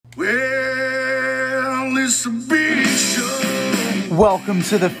it's a big show. Welcome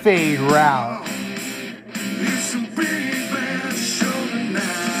to the Fade Route It's a big bad show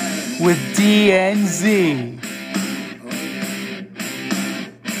tonight. with DNZ.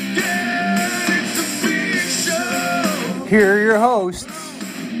 Yeah, it's a big show. Here are your hosts,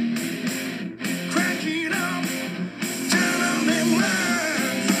 Cracking up, telling them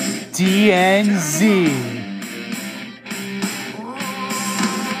lies. DNZ.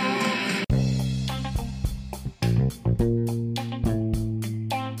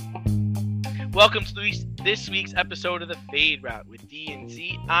 Welcome to this week's episode of the Fade Route with D and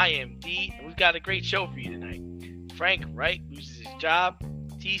Z. I am D, and we've got a great show for you tonight. Frank Wright loses his job,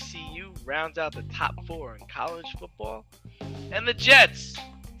 TCU rounds out the top 4 in college football, and the Jets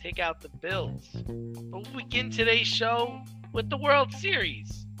take out the Bills. But we'll begin today's show with the World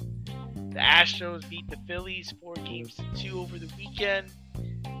Series. The Astros beat the Phillies 4-2 over the weekend.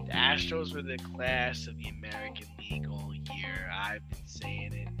 The Astros were the class of the American League all year. I've been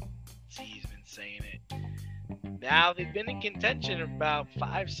saying it. Z's been saying it. Now they've been in contention for about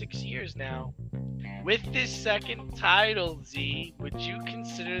 5-6 years now. With this second title, Z, would you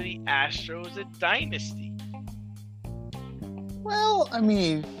consider the Astros a dynasty? Well, I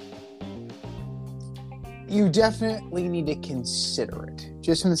mean, you definitely need to consider it.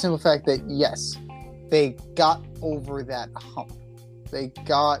 Just from the simple fact that, yes, they got over that hump. They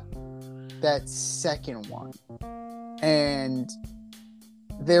got that second one. And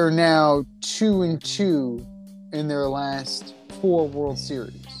they're now 2-2 in their last 4 World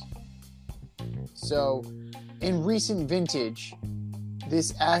Series. So, in recent vintage,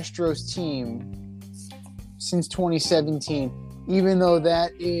 this Astros team, since 2017, even though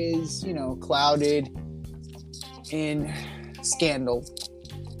that is, clouded in scandal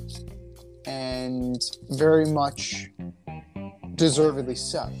and very much deservedly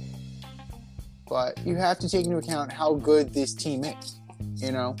so. But you have to take into account how good this team is.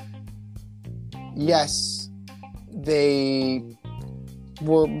 Yes, they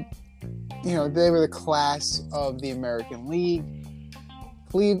were the class of the American League.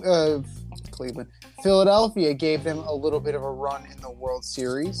 Cleveland. Philadelphia gave them a little bit of a run in the World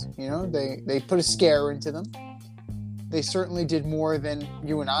Series. They put a scare into them. They certainly did more than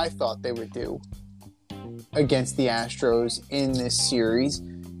you and I thought they would do against the Astros in this series.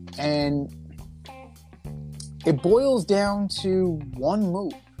 And it boils down to one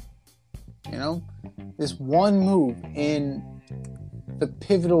move. This one move in the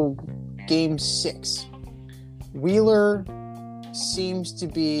pivotal Game 6. Wheeler seems to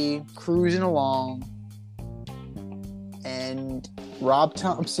be cruising along, and Rob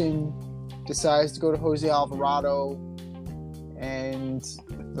Thompson decides to go to Jose Alvarado, and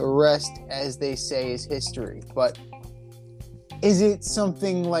the rest, as they say, is history. But is it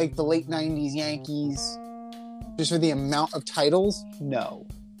something like the late 90s Yankees, just for the amount of titles? No.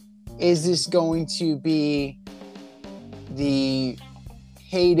 Is this going to be the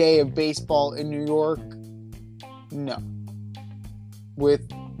heyday of baseball in New York? No. With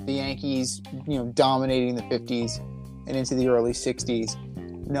the Yankees, dominating the 50s and into the early 60s.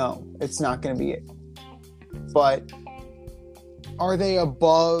 No, it's not going to be it. But are they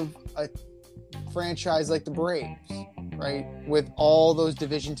above a franchise like the Braves, right? With all those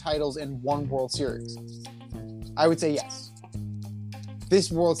division titles and 1 World Series? I would say yes. This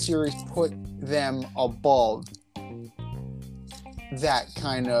World Series put them above that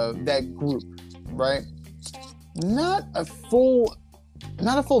group, right? Not a full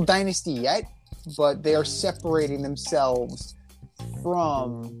dynasty yet, but they are separating themselves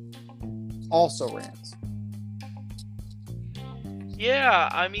from also-rans. Yeah,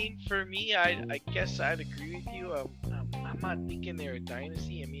 I mean, for me, I guess I'd agree with you. I'm not thinking they're a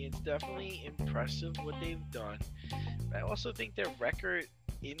dynasty. I mean, it's definitely impressive what they've done. But I also think their record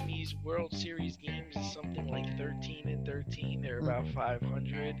in these World Series games is something like 13-13. They're about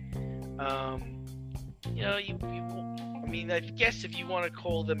 500. I guess if you want to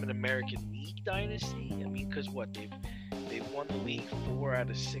call them an American League dynasty, I mean, because they've won the league 4 out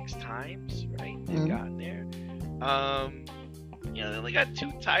of 6 times, right? They've gotten there. They only got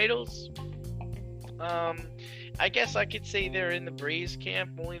 2 titles. I guess I could say they're in the Braves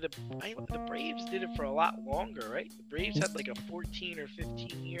camp. Only the Braves did it for a lot longer, right? The Braves had like a 14 or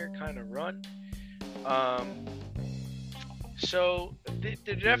 15 year kind of run. So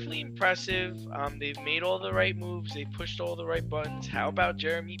they're definitely impressive. They've made all the right moves. They pushed all the right buttons. How about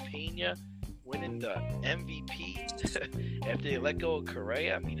Jeremy Pena winning the MVP after they let go of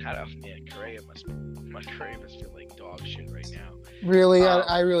Correa? I mean, Correa must My Correa must feel like dog shit right now. Really,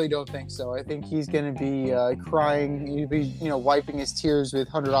 I really don't think so. I think he's going to be crying. He'll be, wiping his tears with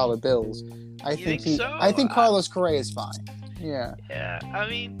 $100 bills. I think so? I think Carlos Correa is fine. Yeah. Yeah, I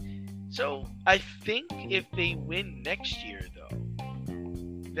mean, so I think if they win next year, though,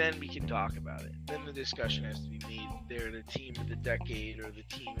 then we can talk about it. Then the discussion has to be made. They're the team of the decade or the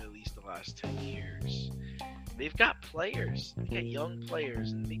team of at least the last 10 years. They've got players. They got young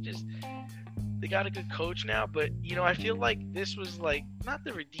players, and they got a good coach now. But, I feel like this was like, not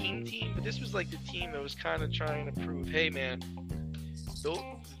the redeem team, but this was like the team that was kind of trying to prove, hey, man,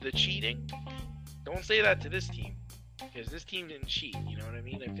 the cheating, don't say that to this team. Because this team didn't cheat, you know what I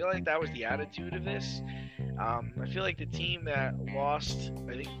mean? I feel like that was the attitude of this. I feel like the team that lost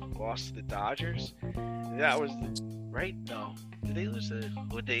to the Dodgers. That was right? No. Did they lose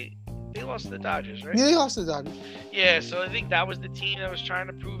they lost to the Dodgers, right? Yeah, they lost to the Dodgers. Yeah, so I think that was the team that was trying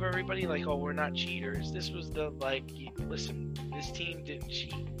to prove everybody, like, oh, we're not cheaters. This was the, like, listen, this team didn't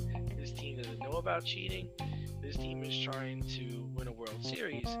cheat. This team doesn't know about cheating. This team is trying to win a World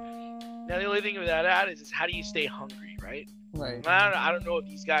Series. Now, the only thing with that is how do you stay hungry, right? Right. I don't know if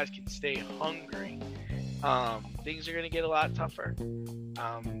these guys can stay hungry. Things are going to get a lot tougher.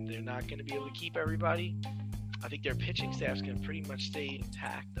 They're not going to be able to keep everybody. I think their pitching staff's going to pretty much stay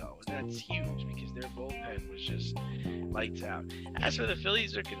intact, though. And that's huge because their bullpen was just lights out. As for the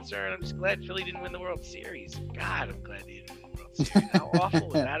Phillies are concerned, I'm just glad Philly didn't win the World Series. God, I'm glad they didn't win the World Series. How awful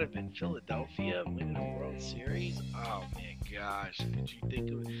would that have been? Philadelphia winning a World Series? Oh, man, gosh. Did you think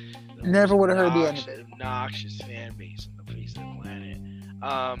of it? Never would have heard the end of it. Obnoxious fan base on the face of the planet.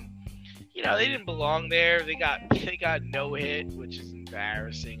 They didn't belong there. They got no hit, which is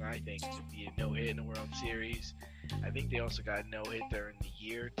embarrassing, I think, to be a no hit in the World Series. I think they also got no hit during the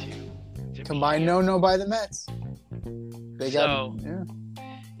year too. Combined no by the Mets.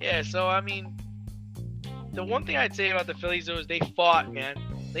 So I mean, the one thing I'd say about the Phillies though is they fought, man.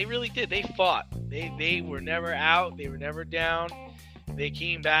 They really did. They fought. They were never out. They were never down. They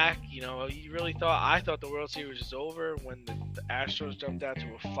came back. I thought the World Series was over when the Astros jumped out to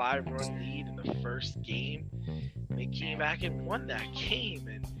a 5-run lead in the first game. They came back and won that game,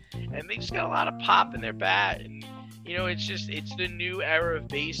 and they just got a lot of pop in their bat. And it's the new era of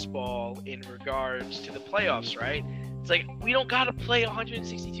baseball in regards to the playoffs, right? It's like we don't got to play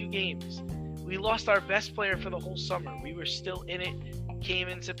 162 games. We lost our best player for the whole summer. We were still in it. Came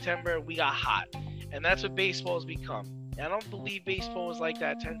in September, we got hot, and that's what baseball has become. I don't believe baseball was like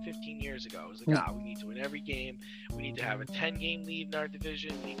that 10, 15 years ago. It was like, we need to win every game. We need to have a 10-game lead in our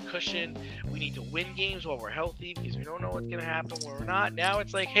division. We need cushion. We need to win games while we're healthy because we don't know what's going to happen when we're not. Now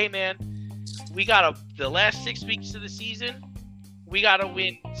it's like, hey, man, we got the last 6 weeks of the season, we got to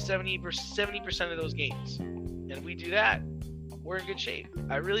win 70% of those games. And if we do that, we're in good shape.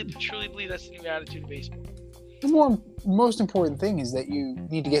 I really, truly believe that's the new attitude of baseball. The most important thing is that you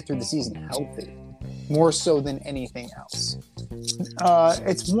need to get through the season healthy. More so than anything else.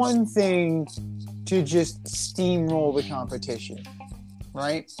 It's one thing to just steamroll the competition,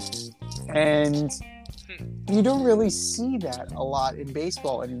 right? And you don't really see that a lot in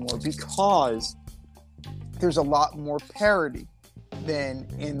baseball anymore because there's a lot more parity than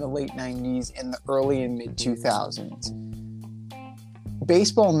in the late 90s and the early and mid 2000s.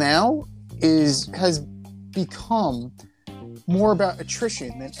 Baseball now has become more about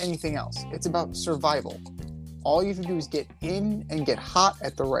attrition than anything else. It's about survival. All you have to do is get in and get hot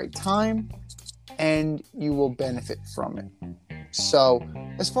at the right time, and you will benefit from it. So,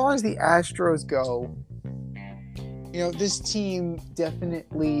 as far as the Astros go, this team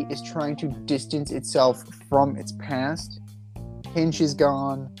definitely is trying to distance itself from its past. Hinch is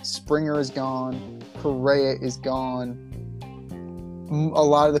gone. Springer is gone. Correa is gone. A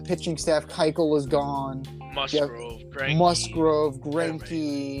lot of the pitching staff, Keuchel is gone. Musgrove,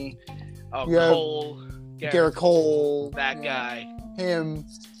 Greinke, Cole, Garrett Cole, that guy, him.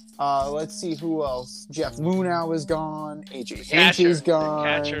 Let's see who else. Jeff Lunau is gone. AJ Hinch is gone.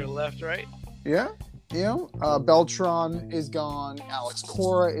 Catcher left, right? Yeah, Beltran is gone. Alex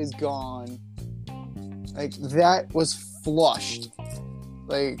Cora is gone. Like that was flushed.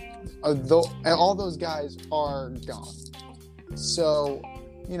 Like all those guys are gone. So.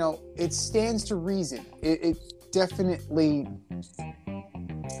 It stands to reason. It definitely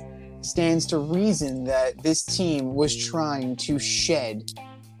stands to reason that this team was trying to shed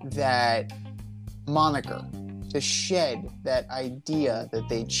that moniker, to shed that idea that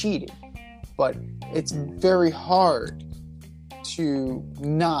they cheated. But it's very hard to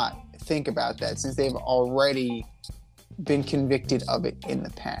not think about that since they've already been convicted of it in the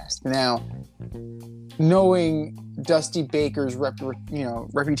past. Now, knowing Dusty Baker's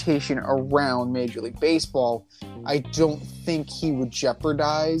reputation around Major League Baseball, I don't think he would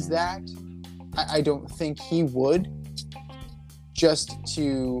jeopardize that. I don't think he would, just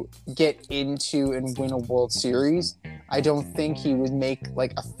to get into and win a World Series. I don't think he would make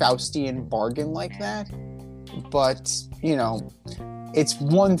like a Faustian bargain like that. But, it's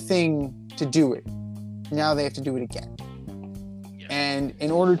one thing to do it. Now they have to do it again. And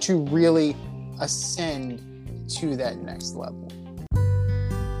in order to really ascend to that next level.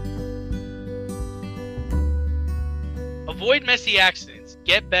 Avoid messy accidents.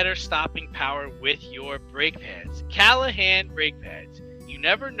 Get better stopping power with your brake pads. Callahan brake pads. You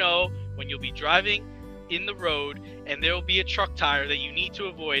never know when you'll be driving in the road and there will be a truck tire that you need to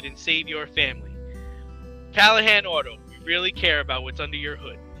avoid and save your family. Callahan Auto. We really care about what's under your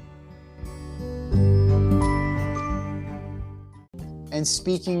hood. And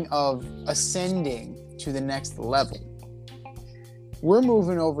speaking of ascending to the next level, we're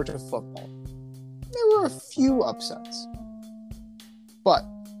moving over to football. There were a few upsets, but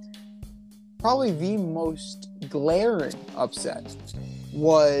probably the most glaring upset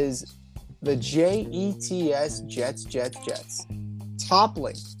was the Jets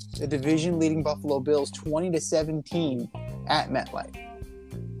toppling the division-leading Buffalo Bills 20-17 at MetLife.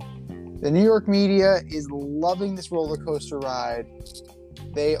 The New York media is loving this roller coaster ride.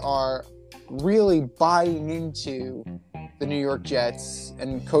 They are really buying into the New York Jets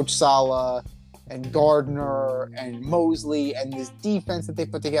and Coach Saleh and Gardner and Mosley and this defense that they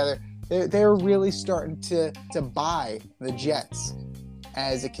put together. They're really starting to buy the Jets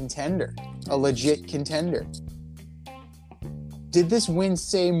as a contender, a legit contender. Did this win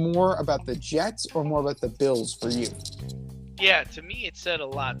say more about the Jets or more about the Bills for you? Yeah, to me, it said a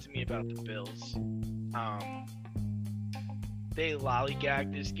lot to me about the Bills. They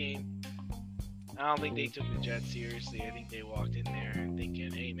lollygagged this game. I don't think they took the Jets seriously. I think they walked in there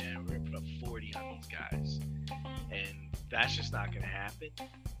thinking, hey, man, we're going to put up 40 on these guys. And that's just not going to happen.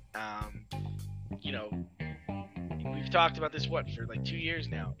 We've talked about this, for like 2 years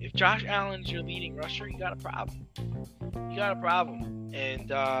now. If Josh Allen's your leading rusher, you got a problem.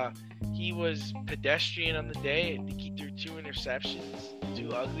 And he was pedestrian on the day. I think he threw 2 interceptions,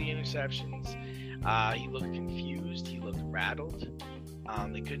 2 ugly interceptions. He looked confused. He looked rattled.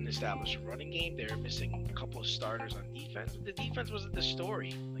 They couldn't establish a running game. They were missing a couple of starters on defense. But the defense wasn't the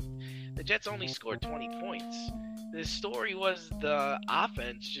story. The Jets only scored 20 points. The story was the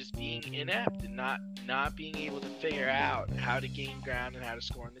offense just being inept and not being able to figure out how to gain ground and how to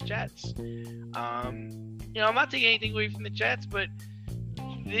score on the Jets. I'm not taking anything away from the Jets, but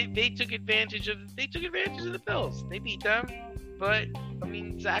they took advantage of the Bills. They beat them, but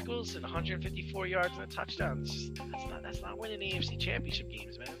Zach Wilson, 154 yards and a touchdown. That's not winning AFC Championship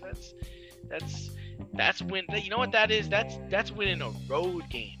games, man. That's win. You know what that is? That's winning a road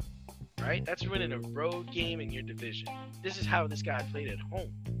game, right? That's winning a road game in your division. This is how this guy played at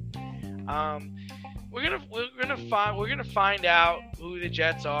home. We're gonna find out who the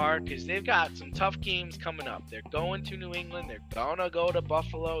Jets are, because they've got some tough games coming up. They're going to New England. They're gonna go to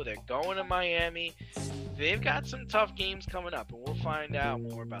Buffalo. They're going to Miami. They've got some tough games coming up, and we'll find out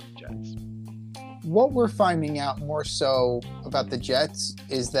more about the Jets. What we're finding out more so about the Jets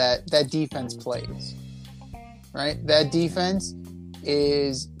is that defense plays, right? That defense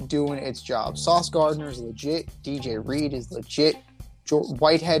is doing its job. Sauce Gardner is legit. DJ Reed is legit.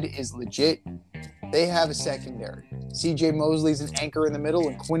 Whitehead is legit. They have a secondary. CJ Mosley's an anchor in the middle,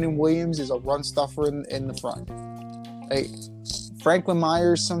 and Quinnen Williams is a run stuffer in the front. Franklin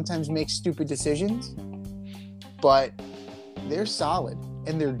Myers sometimes makes stupid decisions, but they're solid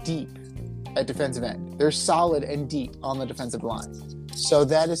and they're deep at defensive end. They're solid and deep on the defensive line. So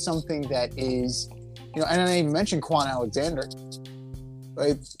that is something that is, and I didn't even mention Quan Alexander.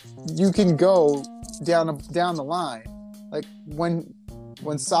 You can go down the line.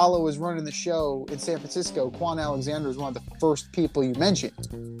 When Saleh was running the show in San Francisco, Quan Alexander was one of the first people you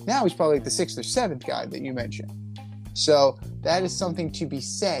mentioned. Now he's probably the 6th or 7th guy that you mentioned. So that is something to be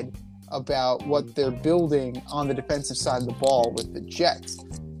said about what they're building on the defensive side of the ball with the Jets.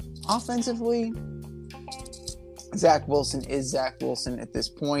 Offensively, Zach Wilson is Zach Wilson at this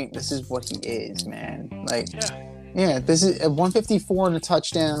point. This is what he is, man. This is a 154 and a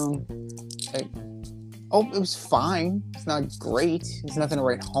touchdown. It was fine. It's not great. There's nothing to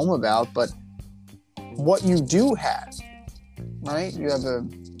write home about, but what you do have, right? You have a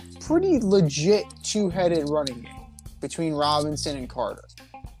pretty legit 2-headed running game between Robinson and Carter.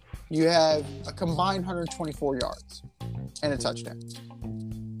 You have a combined 124 yards and a touchdown.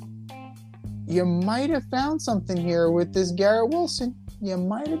 you might have found something here with this Garrett Wilson. You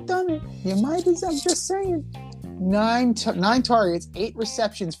might have done it. You might have. I'm just saying. 9 targets, 8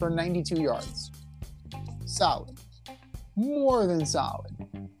 receptions for 92 yards. Solid. More than solid.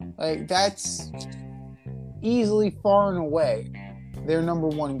 Like, that's easily far and away their number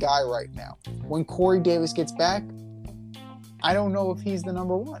one guy right now. When Corey Davis gets back, I don't know if he's the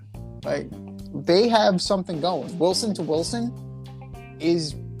number one. Like, they have something going. Wilson to Wilson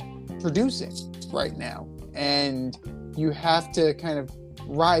is producing right now. And you have to kind of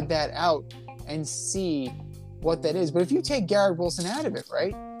ride that out and see what that is. But if you take Garrett Wilson out of it,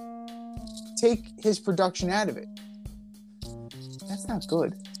 right? Take his production out of it. That's not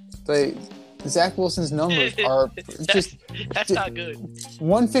good. But Zach Wilson's numbers are that's not good.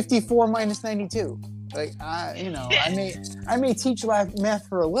 154 minus 92. Like, I may teach math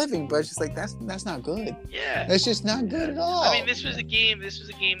for a living, but it's just like that's not good. Yeah, that's just not good at all. I mean, this was a game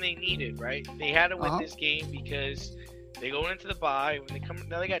they needed, right? They had to win this game because they going into the bye. When they come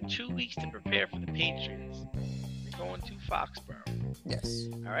now, they got 2 weeks to prepare for the Patriots. They're going to Foxborough. Yes.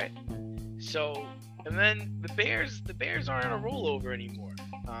 All right. So, and then the Bears aren't a rollover anymore.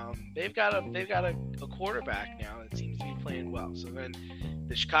 They've got a quarterback now that seems to be playing well. So then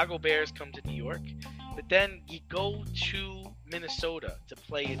the Chicago Bears come to New York, but then you go to Minnesota to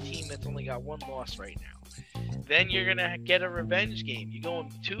play a team that's only got 1 loss right now. Then you're gonna get a revenge game. You're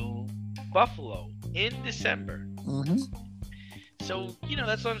going to Buffalo in December. Mm-hmm. So,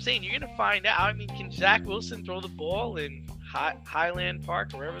 that's what I'm saying. You're going to find out. I mean, can Zach Wilson throw the ball in Highland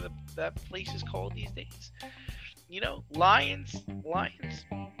Park, or wherever that place is called these days? Lions.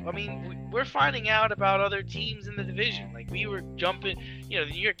 I mean, we're finding out about other teams in the division. Like, we were jumping, the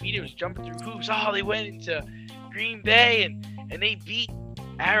New York media was jumping through hoops. Oh, they went into Green Bay and they beat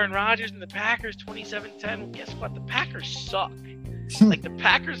Aaron Rodgers and the Packers 27-10. Well, guess what? The Packers suck. Like, the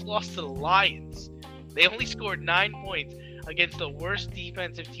Packers lost to the Lions. They only scored 9 points against the worst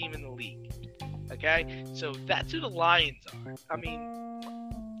defensive team in the league. Okay? So that's who the Lions are. I mean,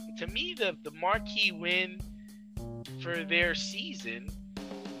 to me, the marquee win for their season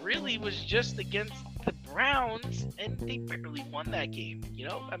really was just against the Browns, and they barely won that game.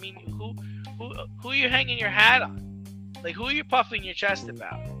 I mean, who are you hanging your hat on? Like, who are you puffing your chest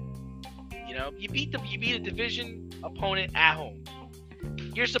about? You beat a division opponent at home.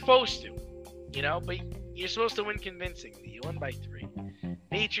 You're supposed to. But you're supposed to win convincingly. You won by 3.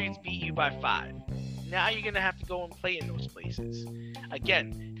 Patriots beat you by 5. Now you're going to have to go and play in those places.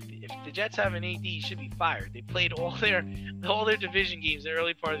 Again, if the Jets have an AD, he should be fired. They played all their division games in the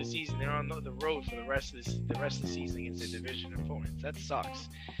early part of the season. They're on the road for the rest of the season against their division opponents. That sucks.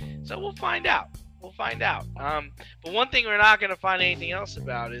 So we'll find out. But one thing we're not going to find anything else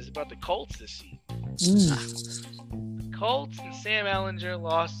about is about the Colts this season. Colts and Sam Ellinger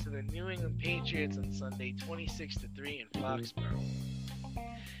lost to the New England Patriots on Sunday 26-3 in Foxborough.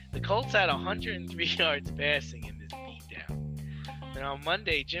 The Colts had 103 yards passing in this beatdown. And on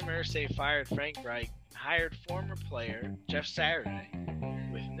Monday, Jim Irsay fired Frank Reich and hired former player Jeff Saturday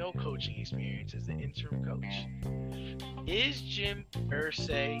with no coaching experience as the interim coach. Is Jim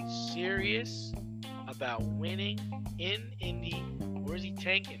Irsay serious about winning in Indy, or is he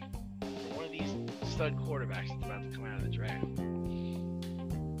tanking for one of these stud quarterbacks that's about to come out of the draft?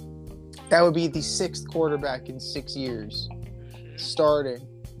 That would be the 6th quarterback in 6 years, starting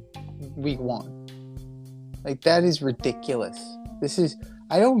week 1. Like, that is ridiculous.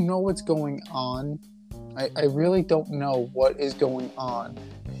 I don't know what's going on. I really don't know what is going on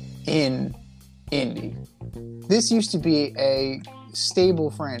in Indy. This used to be a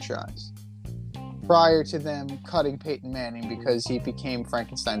stable franchise prior to them cutting Peyton Manning because he became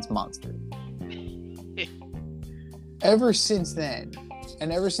Frankenstein's monster. Ever since then,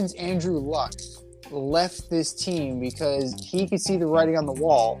 and ever since Andrew Luck left this team because he could see the writing on the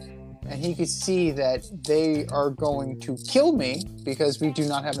wall, and he could see that they are going to kill me because we do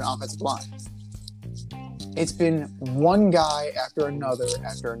not have an offensive line. It's been one guy after another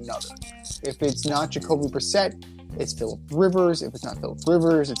after another. If it's not Jacoby Brissett, it's Phillip Rivers. If it's not Phillip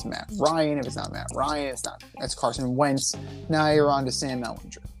Rivers, it's Matt Ryan. If it's not Matt Ryan, that's Carson Wentz. Now you're on to Sam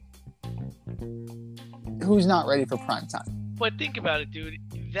Ellinger, who's not ready for prime time. But think about it, dude.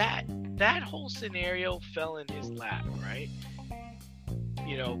 That whole scenario fell in his lap, right?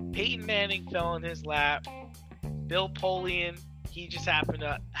 Peyton Manning fell in his lap. Bill Polian, he just happened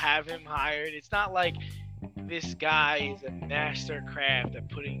to have him hired. It's not like this guy is a master craft at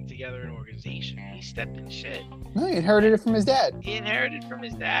putting together an organization. He stepped in shit. No, he inherited it from his dad. He inherited from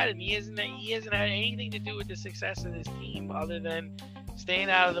his dad, and he hasn't had anything to do with the success of this team other than staying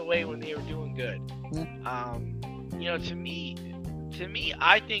out of the way when they were doing good. Yeah. To to me,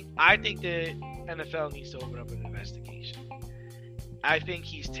 I think the NFL needs to open up an investigation. I think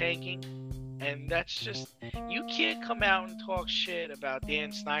he's tanking, and that's just, you can't come out and talk shit about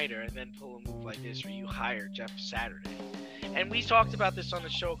Dan Snyder and then pull a move like this where you hire Jeff Saturday. And we talked about this on the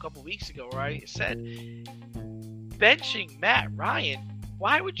show a couple weeks ago, where I said, benching Matt Ryan.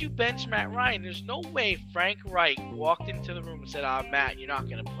 Why would you bench Matt Ryan? There's no way Frank Reich walked into the room and said, Matt, you're not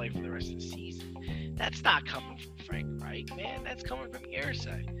going to play for the rest of the season. That's not coming from Frank Reich, man. That's coming from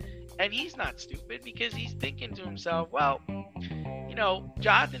hearsay. And he's not stupid, because he's thinking to himself, well,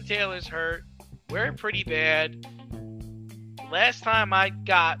 Jonathan Taylor's hurt. We're pretty bad. Last time I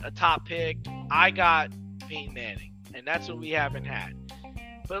got a top pick, I got Peyton Manning. And that's what we haven't had.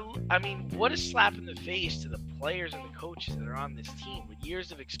 But, I mean, what a slap in the face to the players and the coaches that are on this team with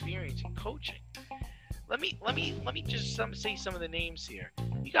years of experience in coaching. Let me just say some of the names here.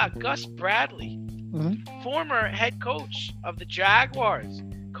 You got Gus Bradley, former head coach of the Jaguars,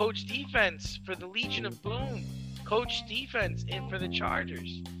 coach defense for the Legion of Boom, coach defense for the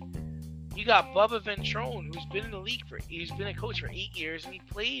Chargers. You got Bubba Ventrone, who's been in the league he's been a coach for 8 years, and he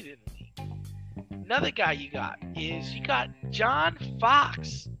played in the league. Another guy you got John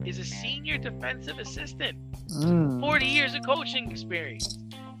Fox, is a senior defensive assistant, 40 years of coaching experience.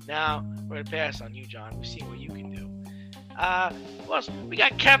 Now, we're going to pass on you, John. We'll see what you can do. Who else? We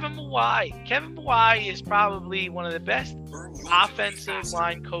got Kevin Mawai. Kevin Mawai is probably one of the best offensive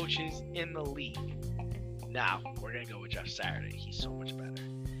line coaches in the league. Now, we're going to go with Jeff Saturday. He's so much better.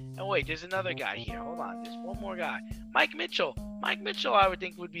 And wait, there's another guy here. Hold on. There's one more guy. Mike Mitchell. Mike Mitchell, I would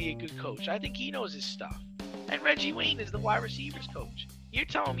think, would be a good coach. I think he knows his stuff. And Reggie Wayne is the wide receivers coach. You're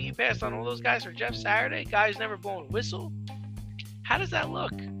telling me you passed on all those guys for Jeff Saturday? Guys never blown a whistle? How does that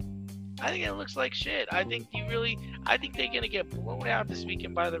look? I think it looks like shit. I think they're going to get blown out this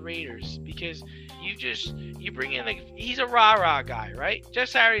weekend by the Raiders, because you bring in, he's a rah-rah guy, right? Jeff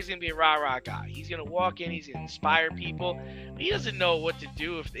Saturday's going to be a rah-rah guy. He's going to walk in, he's going to inspire people. But he doesn't know what to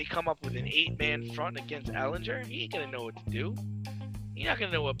do if they come up with an 8-man front against Ellinger. He ain't going to know what to do. He's not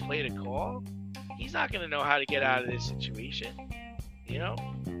going to know what play to call. He's not going to know how to get out of this situation.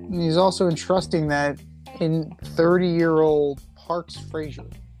 And he's also entrusting that in 30-year-old Parks Frazier.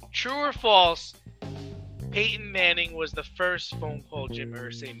 True or false, Peyton Manning was the first phone call Jim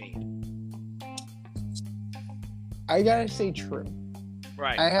Irsay made? I gotta say true.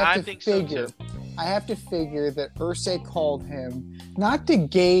 Right. I think so too. I have to figure that Irsay called him not to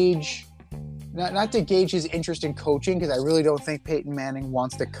gauge his interest in coaching, because I really don't think Peyton Manning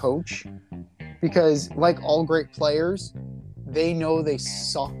wants to coach. Because like all great players, they know they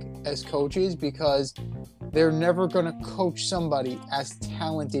suck as coaches, because they're never going to coach somebody as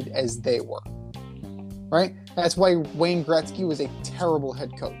talented as they were, right? That's why Wayne Gretzky was a terrible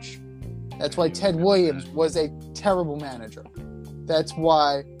head coach. That's why Ted Williams was a terrible manager. That's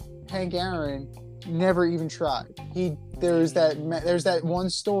why Hank Aaron never even tried. There's that one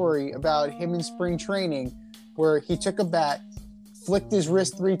story about him in spring training where he took a bat, flicked his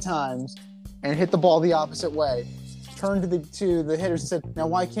wrist 3 times, and hit the ball the opposite way. Turned to the hitters and said, "Now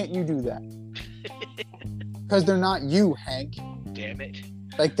why can't you do that?" Because they're not you, Hank. Damn it.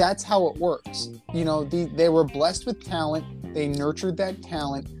 Like, that's how it works. They were blessed with talent. They nurtured that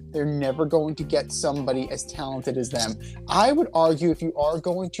talent. They're never going to get somebody as talented as them. I would argue, if you are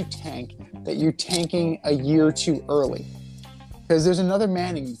going to tank, that you're tanking a year too early. Because there's another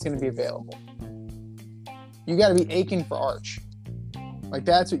Manning that's going to be available. You got to be aching for Arch. Like,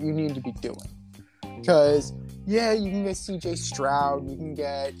 that's what you need to be doing. Because, yeah, you can get C.J. Stroud. You can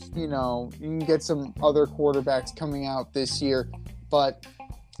get some other quarterbacks coming out this year. But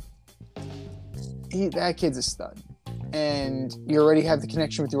that kid's a stud. And you already have the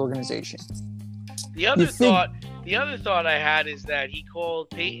connection with the organization. The other thought I had is that he called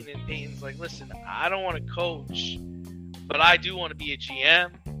Peyton, and Peyton's like, "Listen, I don't want to coach, but I do want to be a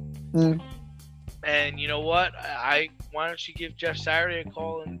GM. And you know what? Why don't you give Jeff Saturday a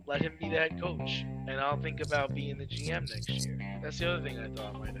call and let him be the head coach? And I'll think about being the GM next year." That's the other thing I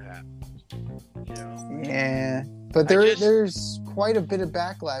thought might have happened. Yeah. But there's quite a bit of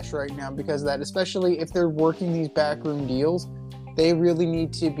backlash right now because of that, especially if they're working these backroom deals. They really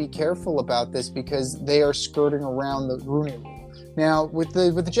need to be careful about this because they are skirting around the Rooney Rule. Now, with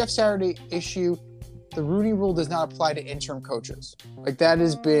the Jeff Saturday issue, the Rooney Rule does not apply to interim coaches. Like, that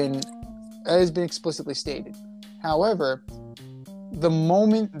has been explicitly stated. However, the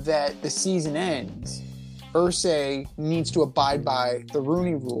moment that the season ends, Irsay needs to abide by the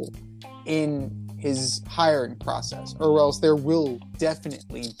Rooney Rule in his hiring process, or else there will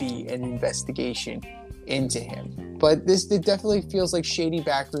definitely be an investigation into him. But it definitely feels like shady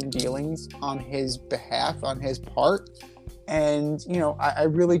backroom dealings on his behalf, on his part, And, I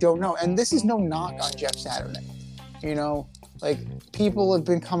really don't know. And this is no knock on Jeff Saturday. Like, people have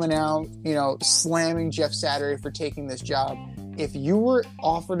been coming out, slamming Jeff Saturday for taking this job. If you were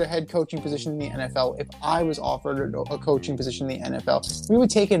offered a head coaching position in the NFL, if I was offered a coaching position in the NFL, we would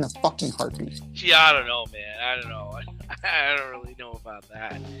take it in a fucking heartbeat. Gee, I don't know, man. I don't know. I don't really know about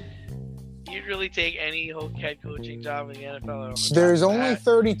that. You'd really take any head coaching job in the NFL? There's only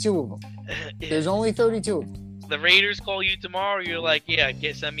 32 of them. There's only 32 of them. The Raiders call you tomorrow, you're like, yeah,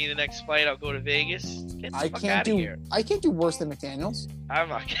 send me the next flight, I'll go to Vegas. Get the fuck out of here. I can't do worse than McDaniels. I'm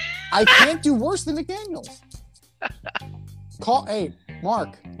not I can't do worse than McDaniels. Hey,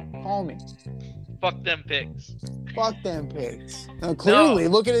 Mark, call me. Fuck them picks. Fuck them picks. Now, clearly,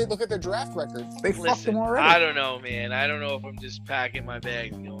 look at their draft record. They fucked them already. I don't know, man. I don't know if I'm just packing my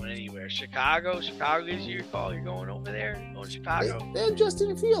bags and going anywhere. Chicago gives you your call. You're going over there? You're going to Chicago? They have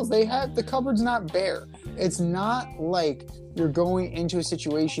Justin Fields. The cupboard's not bare. It's not like you're going into a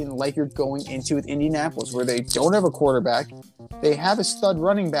situation like you're going into with Indianapolis, where they don't have a quarterback. They have a stud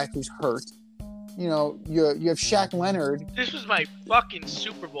running back who's hurt. You have Shaq Leonard. This was my fucking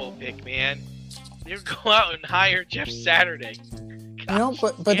Super Bowl pick, man. You go out and hire Jeff Saturday.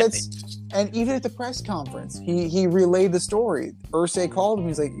 But that's, and even at the press conference, he relayed the story. Irsay called him.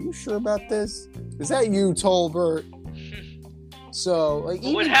 He's like, "You sure about this? Is that you, Tolbert?" So, like,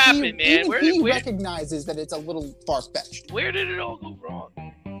 what happened, man? He recognizes that it's a little far-fetched. Where did it all go wrong?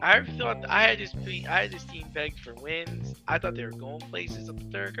 I thought I had this team pegged for wins. I thought they were going places up the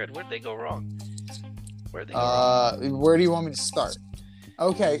third grade. Where'd they go wrong? Where do you want me to start?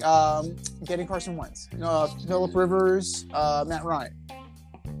 Okay, getting Carson Wentz, Phillip Rivers, Matt Ryan,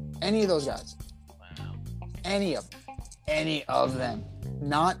 any of those guys. Wow. Any of them.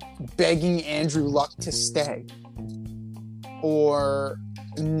 Not begging Andrew Luck to stay, or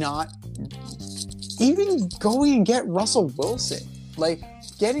not even going and get Russell Wilson. Like,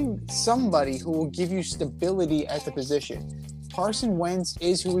 getting somebody who will give you stability at the position. Carson Wentz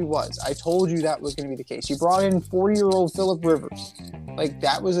is who he was. I told you that was going to be the case. You brought in 40-year-old Phillip Rivers. Like,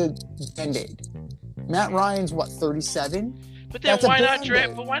 that was a band-aid. Matt Ryan's, 37? But then why not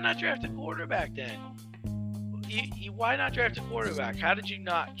draft a quarterback then? Why not draft a quarterback? How did you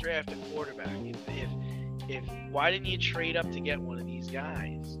not draft a quarterback? If why didn't you trade up to get one of these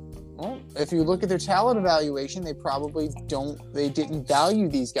guys? Well, if you look at their talent evaluation, they probably didn't value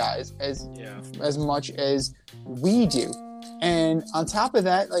these guys as much as we do. And on top of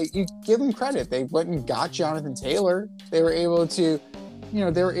that, like, you give them credit. They went and got Jonathan Taylor. They were able to,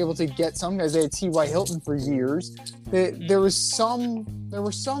 get some guys. They had T.Y. Hilton for years. There were some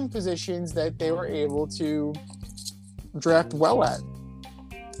positions that they were able to draft well at.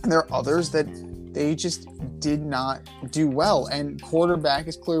 And there are others that they just did not do well. And quarterback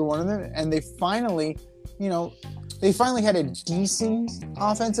is clearly one of them. And they finally had a decent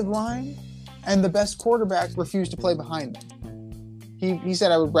offensive line, and the best quarterback refused to play behind them. He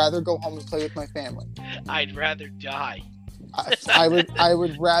said, "I would rather go home and play with my family. I'd rather die. I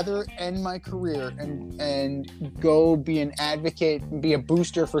would rather end my career and go be an advocate and be a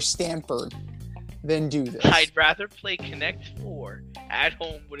booster for Stanford than do this. I'd rather play Connect 4 at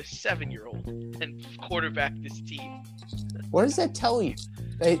home with a 7-year-old than quarterback this team." What does that tell you?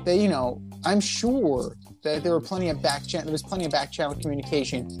 I'm sure that there was plenty of back channel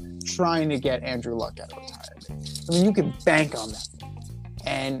communication trying to get Andrew Luck out of retirement. I mean, you can bank on that.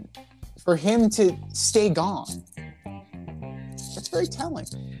 And for him to stay gone, that's very telling.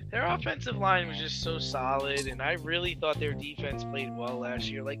 Their offensive line was just so solid, and I really thought their defense played well last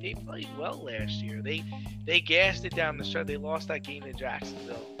year. Like, they played well last year. They gassed it down the stretch. They lost that game to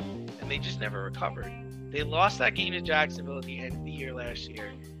Jacksonville, and they just never recovered. They lost that game to Jacksonville at the end of the year last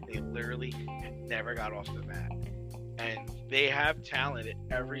year. They literally never got off the mat. And they have talent at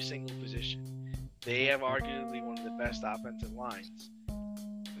every single position. They have arguably one of the best offensive lines.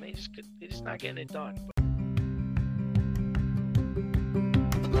 And they're just not getting it done.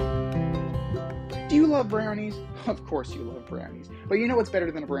 Do you love brownies? Of course you love brownies. But you know what's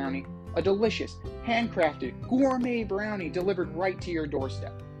better than a brownie? A delicious, handcrafted, gourmet brownie delivered right to your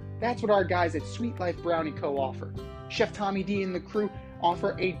doorstep. That's what our guys at Sweet Life Brownie Co. offer. Chef Tommy D and the crew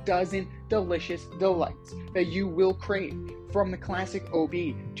offer a dozen delicious delights that you will crave, from the classic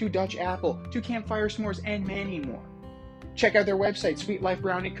OB to Dutch apple to campfire s'mores and many more. Check out their website,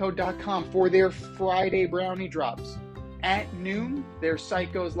 sweetlifebrownieco.com, for their Friday brownie drops. At noon, their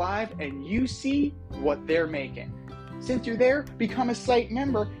site goes live and you see what they're making. Since you're there, become a site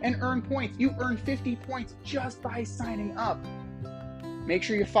member and earn points. You earn 50 points just by signing up. Make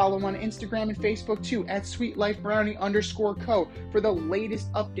sure you follow on Instagram and Facebook too, at sweetlifebrownie_co, for the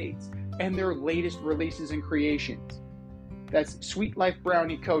latest updates and their latest releases and creations. That's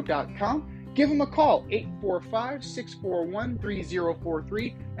sweetlifebrownieco.com. Give them a call,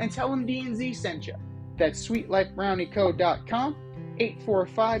 845-641-3043, and tell them D&Z sent you. That's sweetlifebrownieco.com,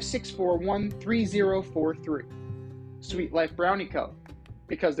 845-641-3043. Sweet Life Brownie Co.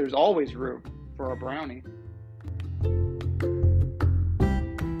 Because there's always room for a brownie.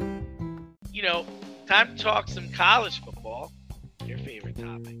 Time to talk some college football. Your favorite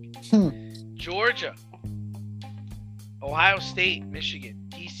topic. Georgia, Ohio State, Michigan,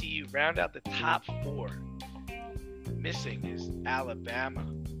 TCU round out the top 4. Missing is Alabama,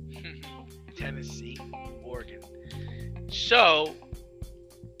 Tennessee, Oregon. So,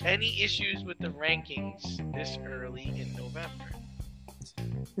 any issues with the rankings this early in November?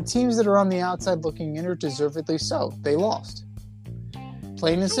 The teams that are on the outside looking in are deservedly so. They lost.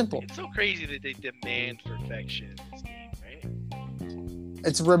 Plain and simple. It's so crazy that they demand perfection in this game, right?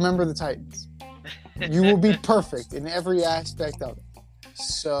 It's remember the Titans. You will be perfect in every aspect of it.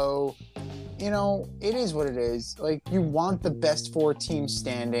 So, it is what it is. Like, you want the best 4 teams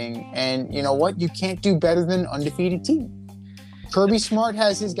standing, and you know what? You can't do better than an undefeated team. Kirby Smart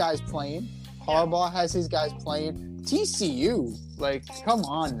has his guys playing. Harbaugh has his guys playing. TCU, like, come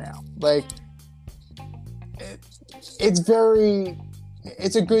on now. Like, it's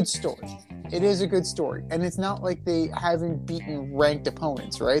a good story. It is a good story. And it's not like they haven't beaten ranked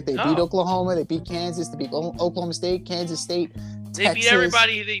opponents, right? They beat Oklahoma, they beat Kansas, they beat Oklahoma State, Kansas State, They Texas. beat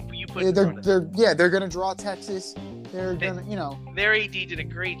everybody you put in front of them. They're going to draw Texas. They're going to, Their AD did a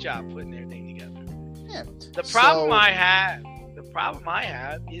great job putting their thing together. Yeah. The problem I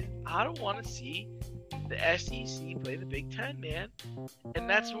have is I don't want to see the SEC play the Big Ten, man. And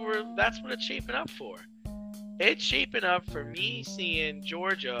that's what it's shaping up for. It's shaping up for me seeing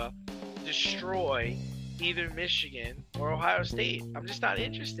Georgia destroy either Michigan or Ohio State. I'm just not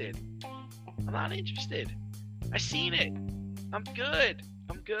interested. I'm not interested. I seen it. I'm good.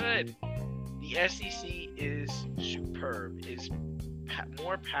 The SEC is superb, is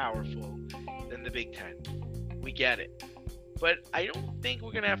more powerful than the Big Ten. We get it. But I don't think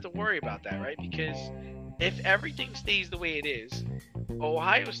we're going to have to worry about that, right? Because if everything stays the way it is,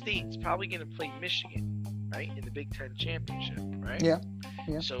 Ohio State's probably going to play Michigan, right, in the Big Ten championship, right? Yeah.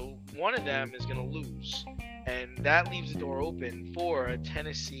 So one of them is going to lose, and that leaves the door open for a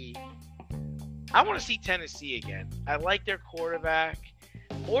Tennessee. I want to see Tennessee again. I like their quarterback.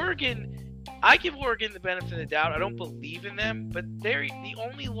 Oregon, I give Oregon the benefit of the doubt. I don't believe in them, but the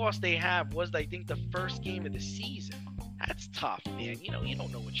only loss they have was, I think, the first game of the season. That's tough, man. You don't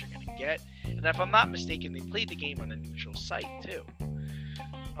know what you're going to get. And if I'm not mistaken, they played the game on a neutral site, too.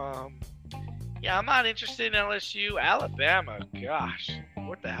 Yeah, I'm not interested in LSU. Alabama, gosh,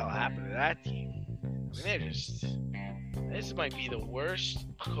 what the hell happened to that team? I mean, this might be the worst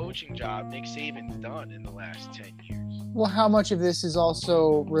coaching job Nick Saban's done in the last 10 years. Well, how much of this is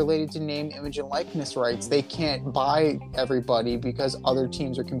also related to name, image, and likeness rights? They can't buy everybody because other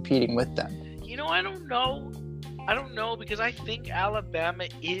teams are competing with them. I don't know. Because I think Alabama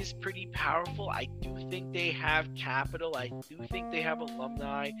is pretty powerful. I do think they have capital. I do think they have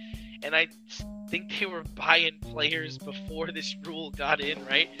alumni. And I think they were buying players before this rule got in,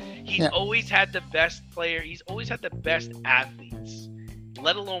 right? He's always had the best player. He's always had the best athletes,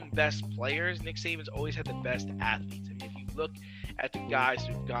 let alone best players. Nick Saban's always had the best athletes. I mean, if you look at the guys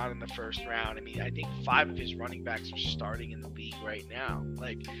who've gone in the first round, I mean, I think 5 of his running backs are starting in the league right now.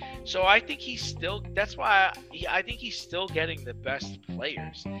 So I think he's still, that's why I think he's still getting the best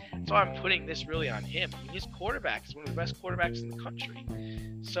players. That's why I'm putting this really on him. I mean, his quarterback is one of the best quarterbacks in the country.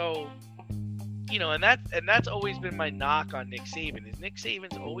 So, and that's always been my knock on Nick Saban, is Nick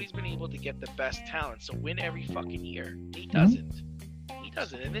Saban's always been able to get the best talent, so win every fucking year. He doesn't.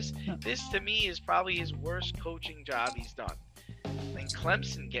 And this to me is probably his worst coaching job he's done. And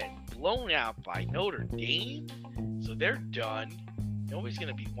Clemson getting blown out by Notre Dame, so they're done. Nobody's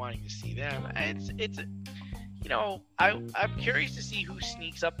gonna be wanting to see them. I'm curious to see who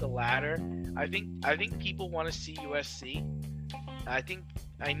sneaks up the ladder. I think people want to see USC.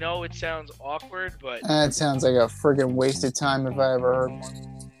 I know it sounds awkward, but That sounds like a friggin' waste of time if I ever heard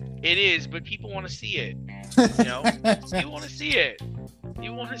one. it is. But people want to see it.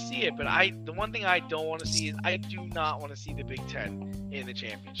 You want to see it. But the one thing I don't want to see is I do not want to see the Big Ten in the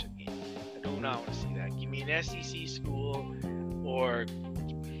championship game. I do not want to see that. Give me an SEC school, or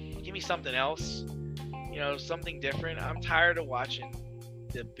give me something else. Something different. I'm tired of watching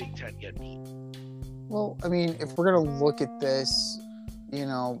the Big Ten get beat. Well, I mean, if we're going to look at this,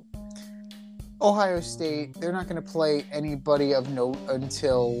 Ohio State, they're not going to play anybody of note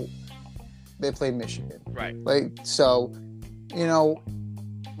until they play Michigan. Right.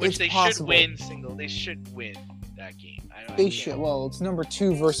 Which they possible. should win They should win that game. I They can't. should. Well, it's number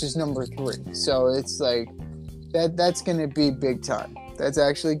 2 versus number 3, so it's like that's going to be big time. That's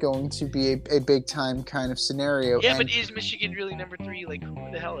actually going to be a big time kind of scenario. Yeah, and but is Michigan really number 3? Like,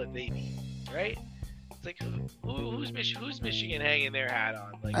 who the hell have they beat, right? It's like, who's Michigan hanging their hat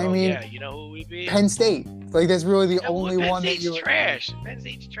on? Like, I mean, yeah, you know who we beat? Penn State, like that's really the Yeah, only Penn one State's that you. trash. Penn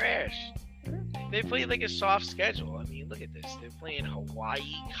State's trash. They play like a soft schedule. I mean, look at this. They're playing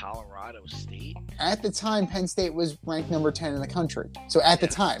Hawaii, Colorado State. At the time, Penn State was ranked number 10 in the country. So at the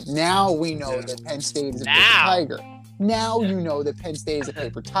time, now we know that Penn State is a paper tiger. Now you know that Penn State is a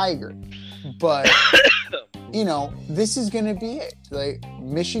paper tiger. But, you know, this is going to be it. Like,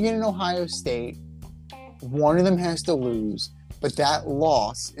 Michigan and Ohio State, one of them has to lose, but that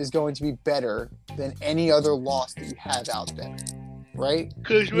loss is going to be better than any other loss that you have out there. Right?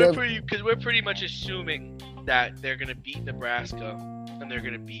 Because we're pretty much assuming that they're going to beat Nebraska and they're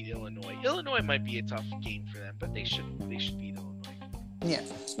going to beat Illinois. Illinois might be a tough game for them, but they should beat Illinois. Yeah,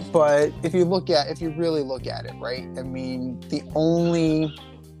 but if you really look at it, right? I mean, the only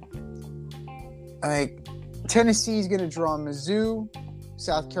Tennessee's going to draw Mizzou,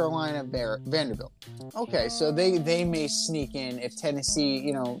 South Carolina, Vanderbilt. Okay, so they may sneak in if Tennessee,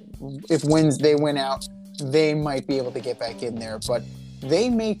 you know, if they win out, they might be able to get back in there, but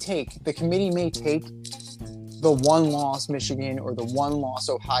the committee may take the one-loss Michigan or the one-loss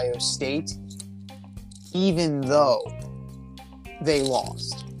Ohio State, even though they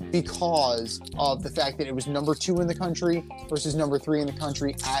lost, because of the fact that it was number 2 in the country versus number 3 in the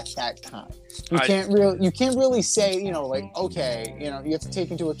country at that time. You can't really say, you know, like, okay, you know, you have to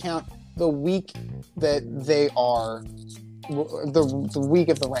take into account the week that they are, the week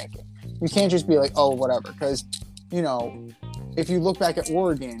of the ranking. You can't just be like, oh, whatever, because, you know, if you look back at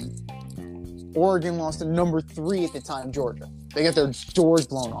Oregon lost to number 3 at the time, Georgia. They got their doors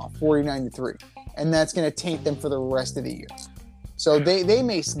blown off, 49-3, and that's going to taint them for the rest of the year. So they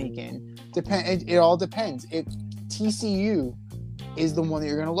may sneak in. It all depends. TCU is the one that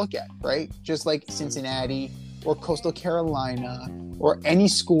you're going to look at, right? Just like Cincinnati or Coastal Carolina or any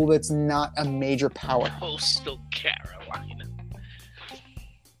school that's not a major powerhouse. Coastal Carolina.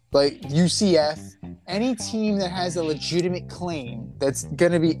 Like UCF, any team that has a legitimate claim that's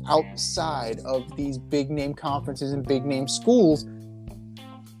going to be outside of these big name conferences and big name schools,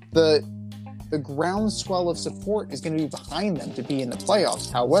 the groundswell of support is going to be behind them to be in the playoffs.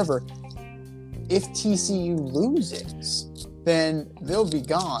 However, if TCU loses, then they'll be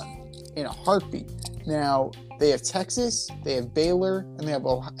gone in a heartbeat. Now, they have Texas, they have Baylor, and they have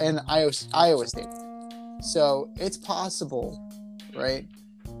Iowa State. So it's possible, right?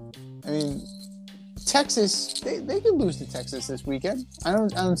 I mean, Texas, they could lose to Texas this weekend. I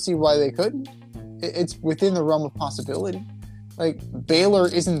don't see why they couldn't. It's within the realm of possibility. Like, Baylor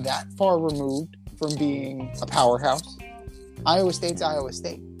isn't that far removed from being a powerhouse. Iowa State's Iowa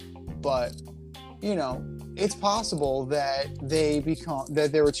State. But, you know, it's possible that they're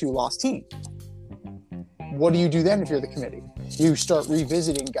a 2-loss team. What do you do then if you're the committee? You start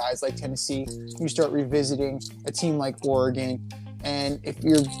revisiting guys like Tennessee. You start revisiting a team like Oregon. And if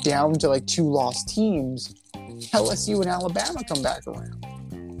you're down to like 2-loss teams, LSU and Alabama come back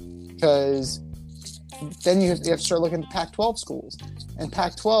around. Because then you have to start looking at the Pac-12 schools. And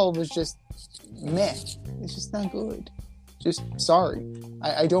Pac-12 is just meh. It's just not good. Just sorry.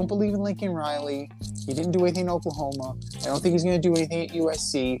 I don't believe in Lincoln Riley. He didn't do anything in Oklahoma. I don't think he's going to do anything at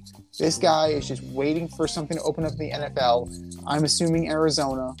USC. This guy is just waiting for something to open up in the NFL. I'm assuming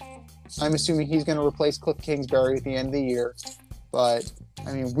Arizona. I'm assuming he's going to replace Cliff Kingsbury at the end of the year. But,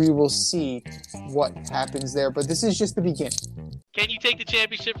 I mean, we will see what happens there. But this is just the beginning. Can you take the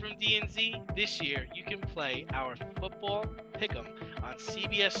championship from DNZ? This year, you can play our football pick'em on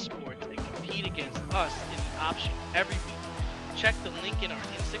CBS Sports and compete against us in the option every week. Check the link in our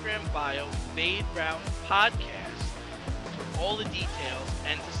Instagram bio, Fade Route Podcast, for all the details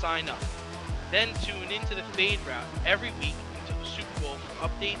and to sign up. Then tune into the Fade Route every week until the Super Bowl for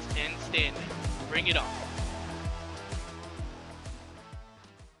updates and standings. Bring it on.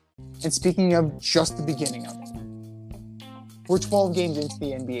 And speaking of just the beginning of it, we're 12 games into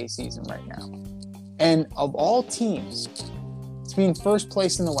the NBA season right now. And of all teams to be in first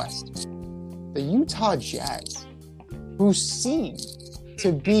place in the West, the Utah Jazz, who seem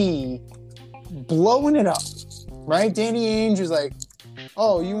to be blowing it up, right? Danny Ainge was like,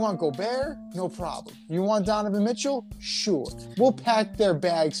 oh, you want Gobert? No problem. You want Donovan Mitchell? Sure. We'll pack their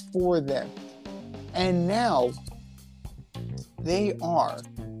bags for them. And now they are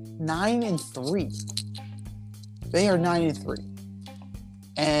 9-3. They are 9-3.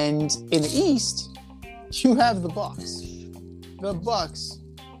 And in the East, you have the Bucks. The Bucks,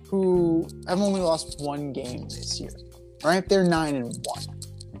 who have only lost one game this year, right? They're 9-1.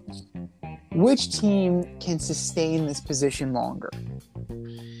 Which team can sustain this position longer?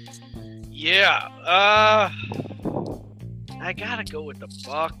 Yeah, I gotta go with the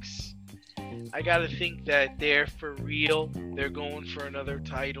Bucks. I gotta think that they're for real. They're going for another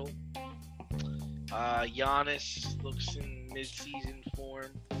title. Giannis looks in mid-season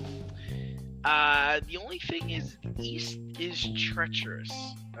form. The only thing is, the East is treacherous.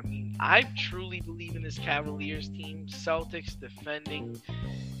 I mean, I truly believe in this Cavaliers team. Celtics defending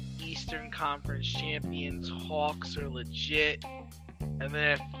Eastern Conference champions. Hawks are legit. And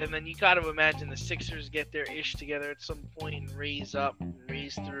then you got to imagine the Sixers get their ish together at some point and raise up and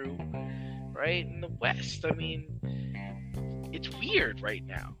raise through. Right? In the West, I mean, it's weird right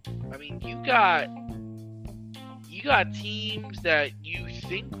now. I mean, you got teams that you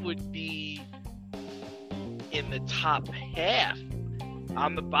think would be in the top half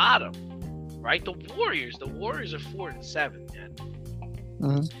on the bottom, right? The Warriors are 4-7, man.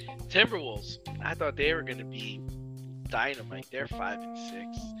 Mm-hmm. Timberwolves, I thought they were going to be dynamite. They're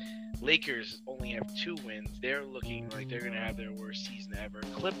 5-6. Lakers only have 2 wins. They're looking like they're going to have their worst season ever.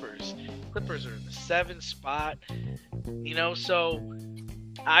 Clippers are in the 7th spot. You know, so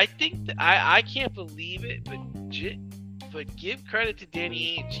I think I can't believe it, but give credit to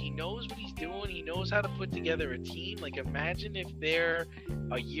Danny Ainge. He knows what he's doing. He knows how to put together a team. Like, imagine if they're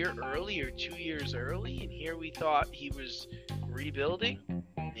a year early or 2 years early, and here we thought he was rebuilding.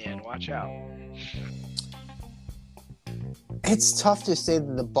 Man, watch out. It's tough to say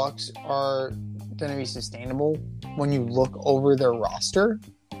that the Bucks are going to be sustainable when you look over their roster,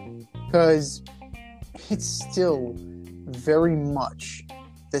 because it's still very much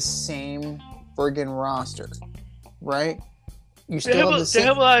the same friggin' roster, right? You still They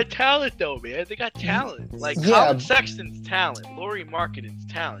have a lot of talent, though, man. They got talent. Like, Yeah. Colin Sexton's talent. Lauri Markkanen's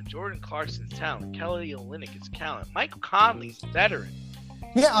talent. Jordan Clarkson's talent. Kelly Olynyk is talent. Michael Conley's a veteran.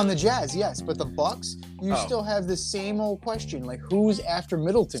 Yeah, on the Jazz, yes, but the Bucks, you Oh. still have the same old question, like, who's after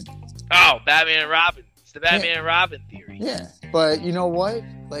Middleton? Oh, Batman and Robin. It's the Batman and Robin theory. Yeah, but you know what?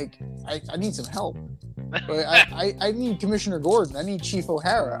 Like, I need some help. But I need Commissioner Gordon. I need Chief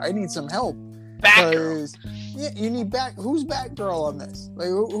O'Hara. I need some help. Batgirl. 'Cause, yeah, you need who's Batgirl on this? Like,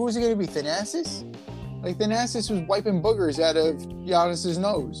 who's it going to be? Thanasis? Like, Thanasis was wiping boogers out of Giannis's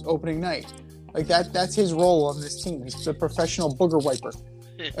nose opening night. Like, that's his role on this team. He's a professional booger wiper.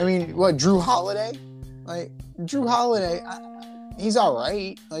 I mean, what, Drew Holiday? Like, Drew Holiday, he's all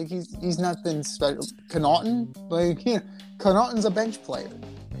right. Like, he's nothing special. Connaughton? Like, you know, Connaughton's a bench player,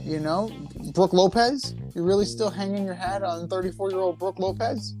 you know? Brooke Lopez? You're really still hanging your hat on 34-year-old Brooke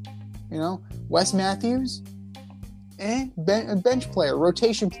Lopez? You know? Wes Matthews? Bench player,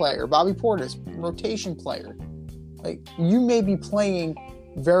 rotation player. Bobby Portis, rotation player. Like, you may be playing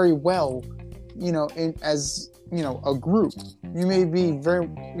very well, you know, as, you know, a group. You may be very,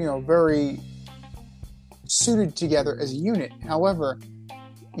 you know, very suited together as a unit. However,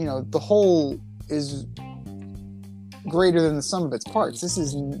 you know, the whole is greater than the sum of its parts. This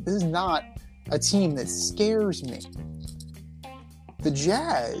is not a team that scares me. The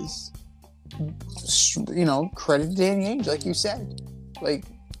Jazz, you know, credit to Danny Ainge, like you said. Like,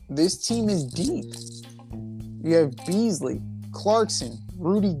 this team is deep. You have Beasley, Clarkson,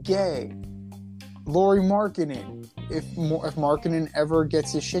 Rudy Gay, Lauri Markkanen. If Markkanen ever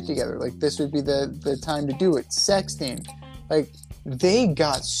gets his shit together, like, this would be the time to do it. Sexton, like, they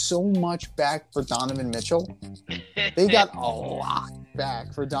got so much back for Donovan Mitchell. They got a lot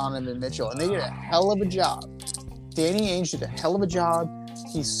back for Donovan Mitchell, and they did a hell of a job. Danny Ainge did a hell of a job.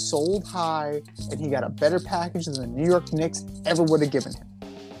 He sold high, and he got a better package than the New York Knicks ever would have given him.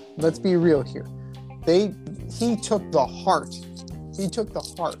 Let's be real here. He took the heart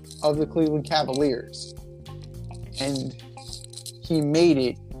of the Cleveland Cavaliers, and he made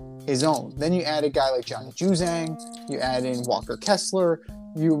it his own. Then you add a guy like Johnny Juzang, you add in Walker Kessler,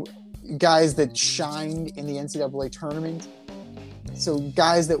 you guys that shined in the NCAA tournament. So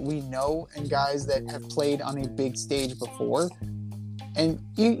guys that we know and guys that have played on a big stage before. And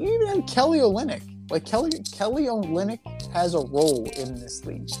you even have Kelly Olynyk. Like, Kelly Olynyk has a role in this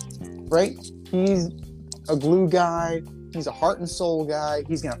league, right? He's a glue guy. He's a heart and soul guy.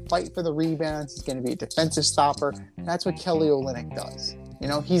 He's going to fight for the rebounds. He's going to be a defensive stopper. That's what Kelly Olynyk does. You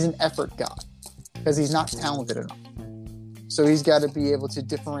know, he's an effort guy because he's not talented enough. So he's got to be able to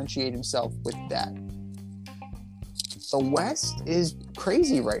differentiate himself with that. The West is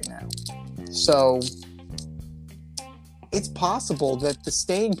crazy right now. So it's possible that the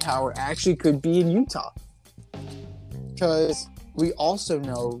staying power actually could be in Utah. Because we also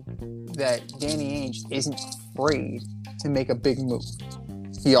know that Danny Ainge isn't afraid to make a big move.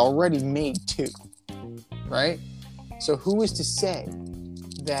 He already made 2, right? So who is to say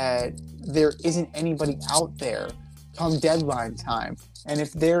that there isn't anybody out there come deadline time? And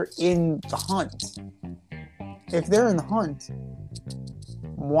if they're in the hunt,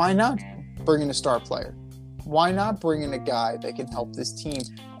 why not bring in a star player? Why not bring in a guy that can help this team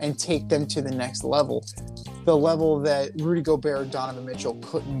and take them to the next level? The level that Rudy Gobert and Donovan Mitchell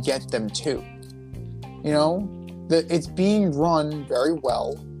couldn't get them to. You know, it's being run very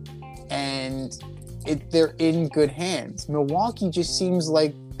well, and they're in good hands. Milwaukee just seems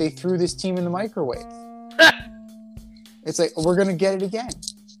like they threw this team in the microwave. It's like, we're going to get it again.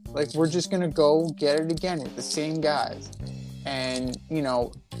 Like, we're just going to go get it again with the same guys. And, you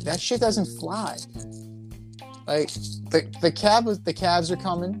know, that shit doesn't fly. Like, the Cavs are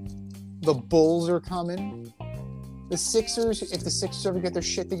coming. The Bulls are coming. The Sixers, if the Sixers ever get their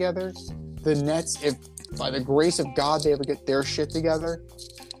shit together. The Nets, if by the grace of God they ever get their shit together.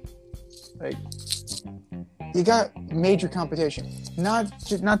 Like, you got major competition. Not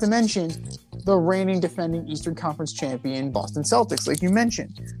to mention the reigning defending Eastern Conference champion Boston Celtics, like you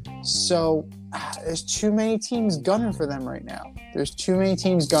mentioned. So there's too many teams gunning for them right now. There's too many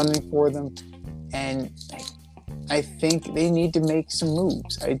teams gunning for them, and I think they need to make some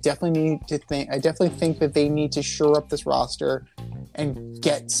moves. I definitely think that they need to shore up this roster and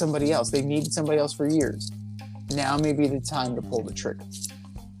get somebody else. They needed somebody else for years. Now may be the time to pull the trigger.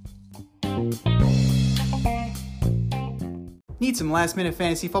 Need some last-minute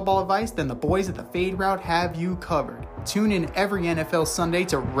fantasy football advice? Then the boys at the Fade Route have you covered. Tune in every NFL Sunday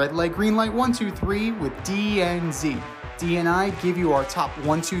to Red Light, Green Light 1, 2, 3 with D and Z. D and I give you our top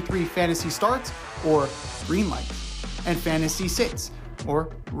 1, 2, 3 fantasy starts, or green light, and fantasy sits,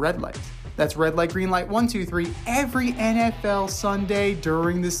 or red light. That's Red Light, Green Light 1, 2, 3 every NFL Sunday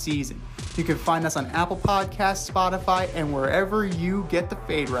during the season. You can find us on Apple Podcasts, Spotify, and wherever you get the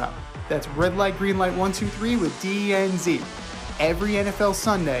Fade Route. That's Red Light, Green Light 1, 2, 3 with D and Z. Every NFL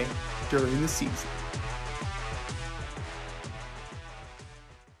Sunday during the season.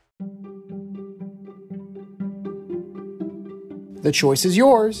 The choice is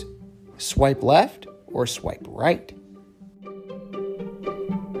yours. Swipe left or swipe right.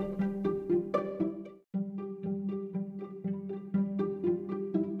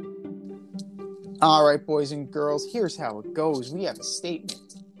 All right, boys and girls, here's how it goes. We have a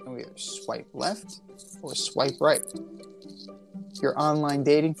statement, and we either swipe left or swipe right. Your online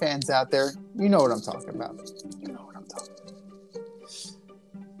dating fans out there, you know what I'm talking about.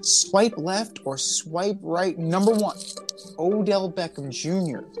 Swipe left or swipe right. Number 1, Odell Beckham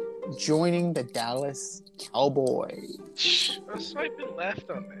Jr. joining the Dallas Cowboys. I'm swiping left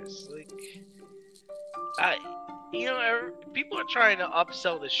on this. People are trying to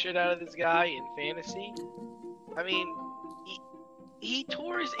upsell the shit out of this guy in fantasy. I mean, he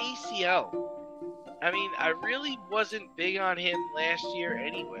tore his ACL. I mean, I really wasn't big on him last year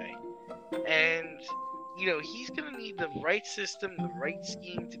anyway. And, he's going to need the right system, the right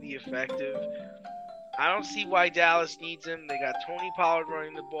scheme to be effective. I don't see why Dallas needs him. They got Tony Pollard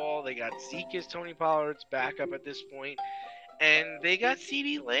running the ball. They got Zeke as Tony Pollard's backup at this point. And they got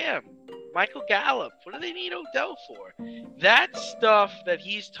CeeDee Lamb, Michael Gallup. What do they need Odell for? That stuff that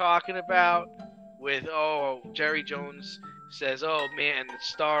he's talking about with, Jerry Jones says, oh, man, the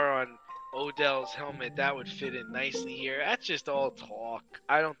star on Odell's helmet, that would fit in nicely here. That's just all talk.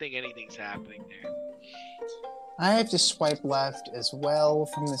 I don't think anything's happening there. I have to swipe left as well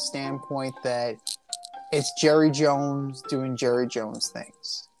from the standpoint that it's Jerry Jones doing Jerry Jones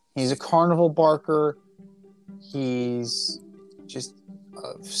things. He's a carnival barker. He's just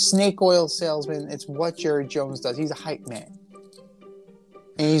a snake oil salesman. It's what Jerry Jones does. He's a hype man.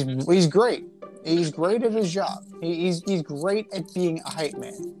 And he's great. He's great at his job. He's great at being a hype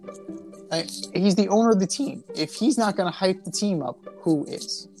man. He's the owner of the team. If he's not going to hype the team up, who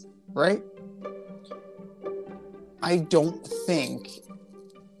is? Right? I don't think...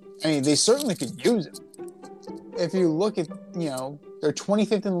 they certainly could use him. If you look at, they're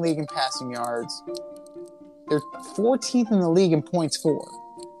 25th in the league in passing yards. They're 14th in the league in points for.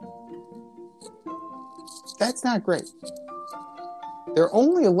 That's not great. They're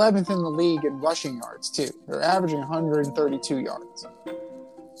only 11th in the league in rushing yards, too. They're averaging 132 yards.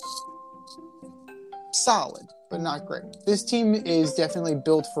 Solid, but not great. This team is definitely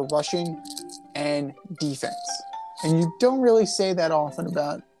built for rushing and defense. And you don't really say that often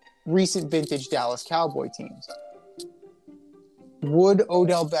about recent vintage Dallas Cowboy teams. Would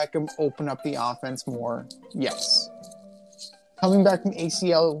Odell Beckham open up the offense more? Yes. Coming back from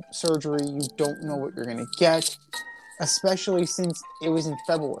ACL surgery, you don't know what you're going to get, especially since it was in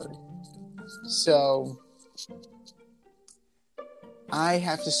February. So, I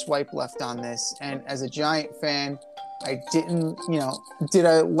have to swipe left on this. And as a Giant fan, I didn't, did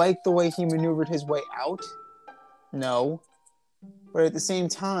I like the way he maneuvered his way out? No. But at the same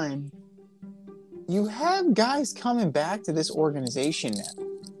time, you have guys coming back to this organization now.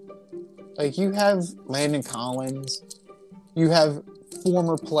 Like, you have Landon Collins. You have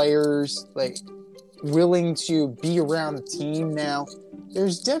former players, like, willing to be around the team now.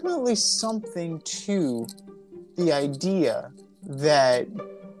 There's definitely something to the idea that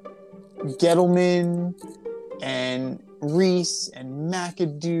Gettleman and Reese and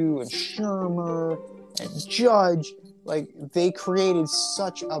McAdoo and Shermer and Judge, like, they created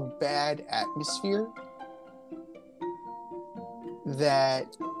such a bad atmosphere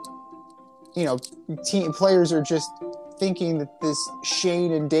that, team players are just thinking that this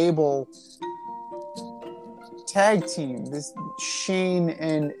Shane and Dable tag team, this Shane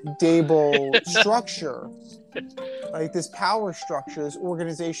and Dable structure, like this power structure, this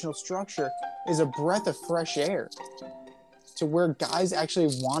organizational structure, is a breath of fresh air to where guys actually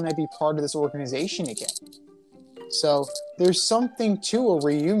want to be part of this organization again. So there's something to a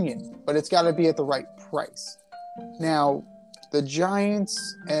reunion, but it's got to be at the right price. Now, the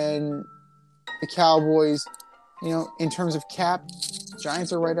Giants and the Cowboys, in terms of cap,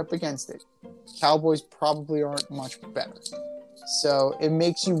 Giants are right up against it. Cowboys probably aren't much better. So it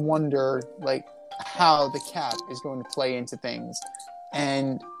makes you wonder, like, how the cap is going to play into things.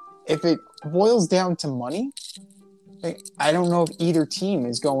 And if it boils down to money, like, I don't know if either team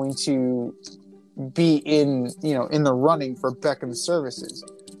is going to be in the running for Beckham's services.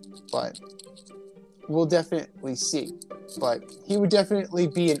 But we'll definitely see. But he would definitely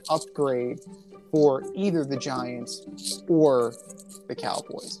be an upgrade for either the Giants or the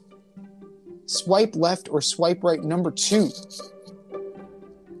Cowboys. Swipe left or swipe right, number 2.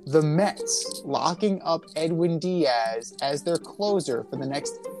 The Mets locking up Edwin Diaz as their closer for the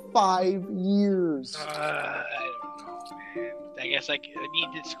next 5 years. I don't know, man. I guess I need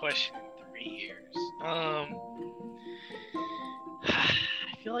this question in 3 years. I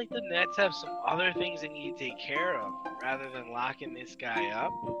feel like the Nets have some other things they need to take care of rather than locking this guy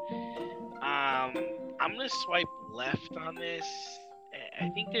up. I'm going to swipe left on this. I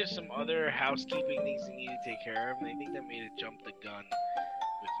think there's some other housekeeping things they need to take care of, and I think that made it jump the gun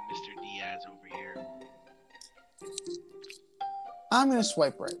with Mr. Diaz over here. I'm going to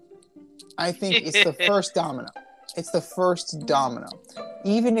swipe right. I think it's the first domino. It's the first domino.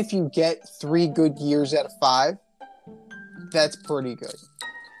 Even if you get 3 good years out of 5, that's pretty good.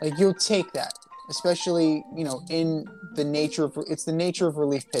 Like, you'll take that, especially, in the nature of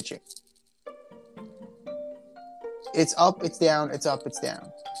relief pitching. It's up, it's down, it's up, it's down.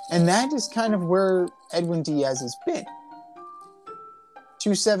 And that is kind of where Edwin Diaz has been.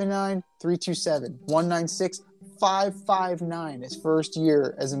 279, 327, 196, 559 his first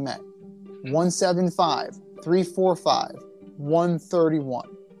year as a Met. 175, 345, 131.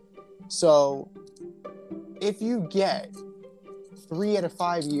 So if you get 3 out of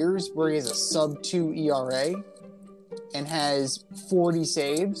 5 years where he has a sub-2 ERA and has 40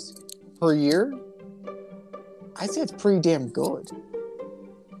 saves per year, I'd say it's pretty damn good.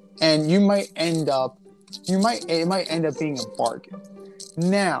 And it might end up being a bargain.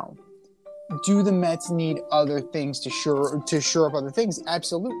 Now, do the Mets need other things to shore up other things?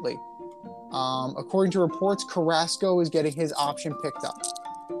 Absolutely. According to reports, Carrasco is getting his option picked up.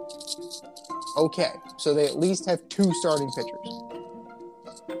 Okay, so they at least have 2 starting pitchers.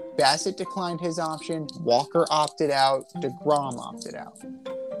 Bassett declined his option. Walker opted out. DeGrom opted out.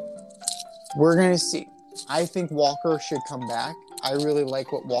 We're going to see. I think Walker should come back. I really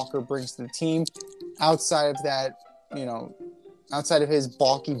like what Walker brings to the team. Outside of that, outside of his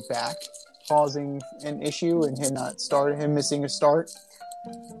bulky back causing an issue and him missing a start.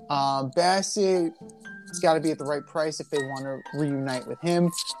 Bassett, it's got to be at the right price if they want to reunite with him.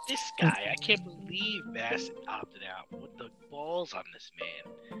 This guy, I can't believe Bassett opted out. What the balls on this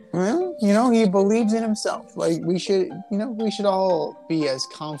man? Well, he believes in himself. Like, we should all be as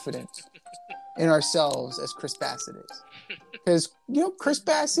confident in ourselves as Chris Bassett is. Because, Chris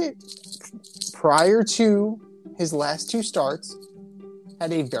Bassett, prior to his last 2 starts,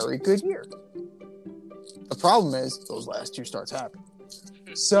 had a very good year. The problem is those last 2 starts happened.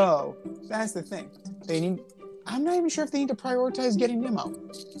 So that's the thing. I'm not even sure if they need to prioritize getting Nimmo.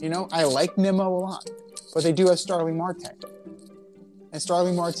 I like Nimmo a lot, but they do have Starling Marte. And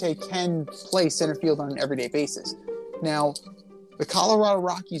Starling Marte can play center field on an everyday basis. Now, the Colorado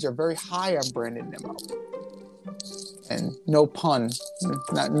Rockies are very high on Brandon Nimmo. And no pun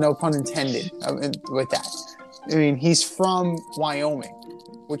intended with that. I mean, he's from Wyoming,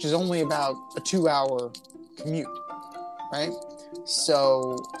 which is only about a 2-hour commute, right?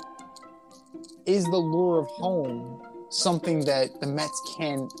 So, is the lure of home something that the Mets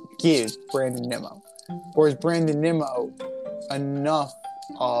can give Brandon Nimmo? Or is Brandon Nimmo enough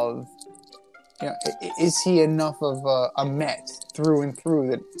of, is he enough of a Met through and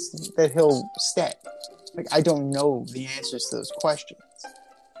through that he'll stay? Like, I don't know the answers to those questions.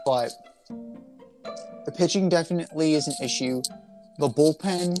 But the pitching definitely is an issue. The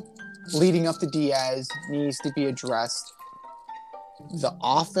bullpen leading up to Diaz needs to be addressed. The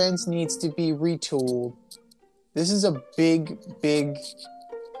offense needs to be retooled. This is a big, big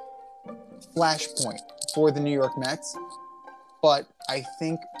flashpoint for the New York Mets. But I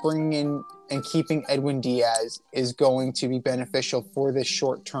think bringing in and keeping Edwin Diaz is going to be beneficial for this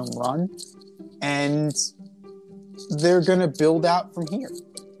short-term run. And they're going to build out from here.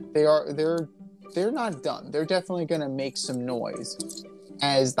 They're not done. They're definitely going to make some noise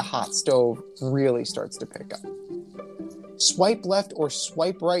as the hot stove really starts to pick up. Swipe left or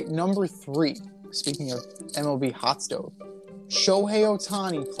swipe right, number 3. Speaking of MLB hot stove, Shohei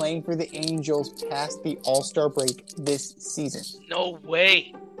Ohtani playing for the Angels past the All-Star break this season. No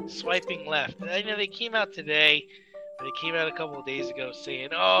way. Swiping left. I know they came out today, but they came out a couple of days ago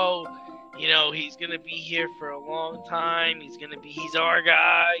saying, he's going to be here for a long time. He's our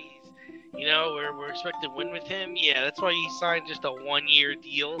guy. We're expecting to win with him. Yeah, that's why he signed just a 1-year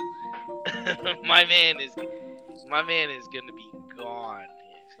deal. My man is going to be gone.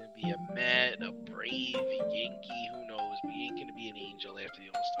 He's going to be a Met, a Brave, a Yankee, who knows, but he ain't going to be an Angel after the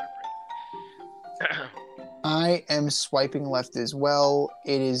All-Star break. I am swiping left as well.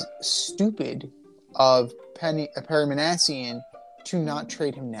 It is stupid of Perry Manassian to not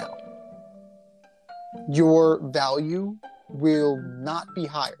trade him now. Your value will not be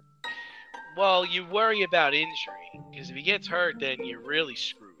higher. Well, you worry about injury, because if he gets hurt, then you're really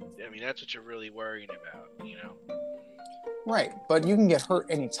screwed. I mean, that's what you're really worrying about, Right, but you can get hurt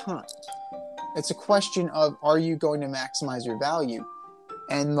anytime. It's a question of, are you going to maximize your value?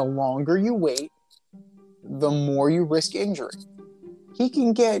 And the longer you wait, the more you risk injury. He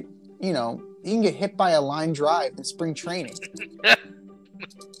can get hit by a line drive in spring training.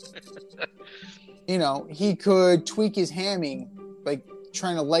 He could tweak his hammy, like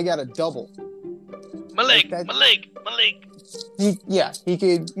trying to leg out a double. My leg. He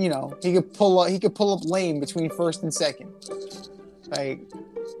could pull up lane between first and second. Like,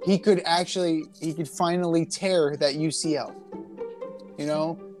 he could finally tear that UCL.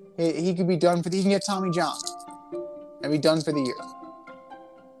 He could be done he can get Tommy John and be done for the year.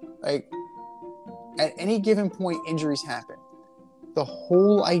 Like, at any given point, injuries happen. The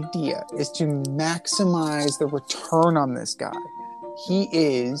whole idea is to maximize the return on this guy.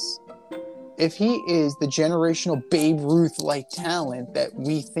 If he is the generational Babe Ruth-like talent that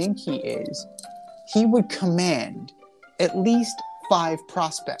we think he is, he would command at least 5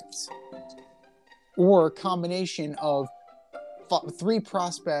 prospects, or a combination of 3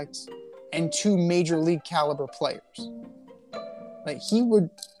 prospects and 2 major league caliber players. Like, he would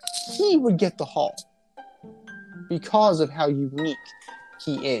get the haul because of how unique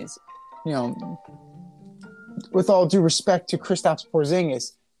he is. With all due respect to Kristaps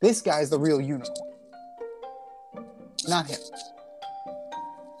Porzingis, this guy's the real unicorn, not him.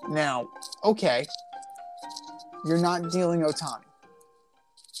 Now, okay, you're not dealing Ohtani.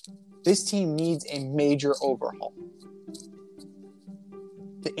 This team needs a major overhaul.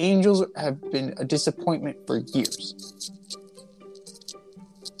 The Angels have been a disappointment for years.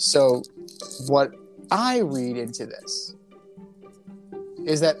 So, what I read into this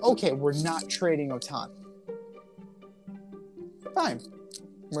is that, okay, we're not trading Ohtani. Fine.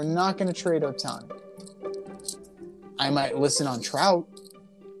 We're not going to trade Ohtani. I might listen on Trout.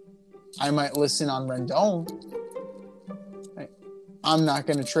 I might listen on Rendon. I'm not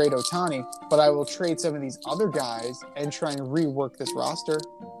going to trade Ohtani, but I will trade some of these other guys and try and rework this roster.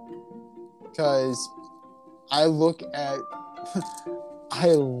 Because I look at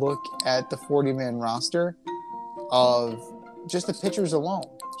the 40-man roster of just the pitchers alone.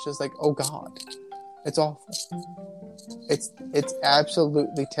 It's just like, oh God, it's awful. It's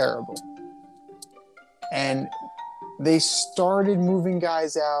absolutely terrible. And they started moving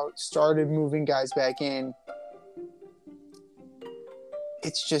guys out, started moving guys back in.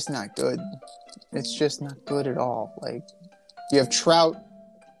 It's just not good. It's just not good at all. Like, you have Trout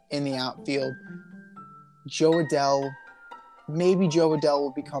in the outfield. Joe Adell. Maybe Joe Adell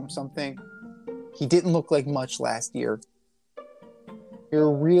will become something. He didn't look like much last year.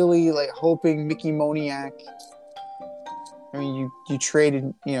 You're really hoping Mickey Moniak. I mean, you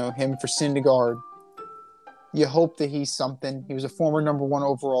traded him for Syndergaard. You hope that he's something. He was a former number 1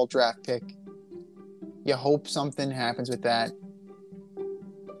 overall draft pick. You hope something happens with that.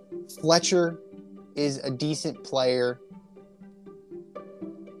 Fletcher is a decent player.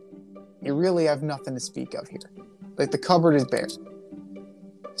 You really have nothing to speak of here. Like, the cupboard is bare.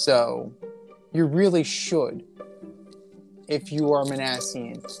 So, you really should, if you are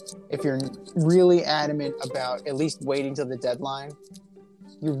Manassian, if you're really adamant about at least waiting till the deadline,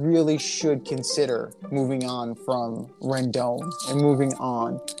 you really should consider moving on from Rendon and moving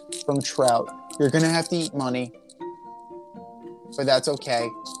on from Trout. You're going to have to eat money, but that's okay.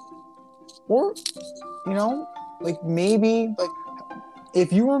 Or, like, maybe, like,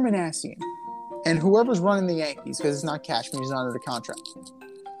 if you were Manassian and whoever's running the Yankees, because it's not Cashman, he's not under contract.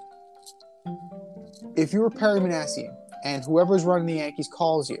 If you were Perry Manassian and whoever's running the Yankees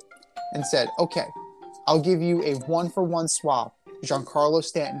calls you and said, okay, I'll give you a 1-for-1 swap, Giancarlo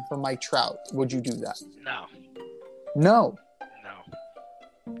Stanton for Mike Trout, would you do that? No. No.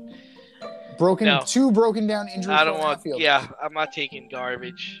 No. Two broken down injuries. I don't want. Yeah, I'm not taking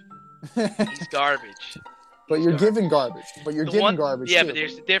garbage. He's garbage. But you're giving garbage. Garbage. Yeah, too. but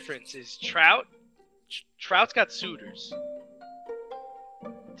there's the difference. Is Trout's got suitors.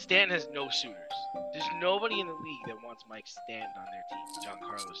 Stanton has no suitors. There's nobody in the league that wants Mike Stanton on their team,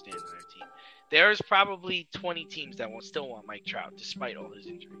 Giancarlo Stanton on their team. There's probably 20 teams that will still want Mike Trout, despite all his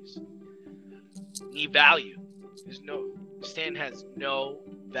injuries. Need value. Stanton has no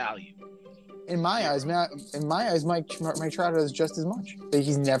value. In my eyes, Mike Trout has just as much.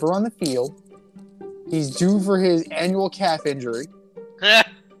 He's never on the field. He's due for his annual calf injury.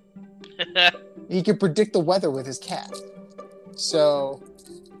 He can predict the weather with his calf. So,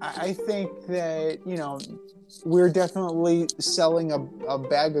 I think that, we're definitely selling a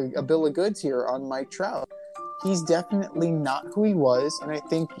bill of goods here on Mike Trout. He's definitely not who he was, and I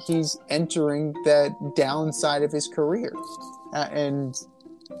think he's entering that downside of his career. And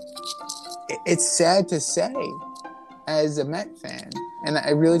it's sad to say, as a Met fan, and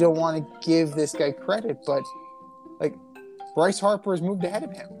I really don't want to give this guy credit, but like, Bryce Harper has moved ahead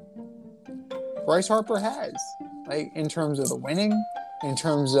of him. Bryce Harper has, like, in terms of the winning, in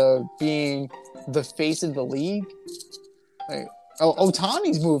terms of being the face of the league. Like,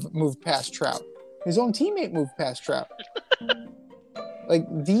 Ohtani's moved past Trout. His own teammate moved past Trout. Like,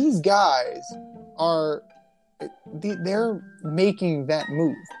 these guys they're making that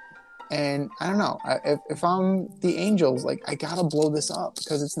move. And I don't know, if I'm the Angels, like, I gotta blow this up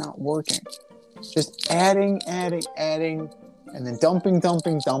because it's not working. Just adding, and then dumping,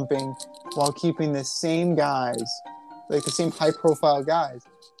 while keeping the same guys, like the same high-profile guys,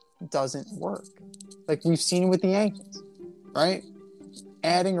 doesn't work. Like, we've seen it with the Yankees, right?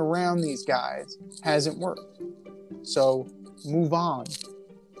 Adding around these guys hasn't worked. So move on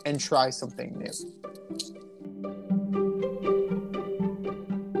and try something new.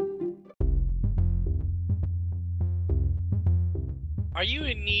 Are you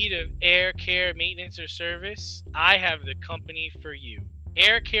in need of air care maintenance or service? I have the company for you.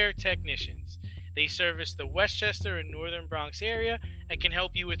 Air Care Technicians. They service the Westchester and Northern Bronx area and can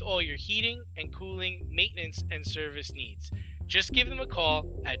help you with all your heating and cooling, maintenance, and service needs. Just give them a call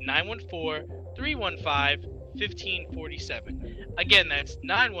at 914-315-1547. Again, that's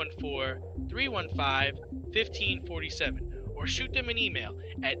 914-315-1547. Or shoot them an email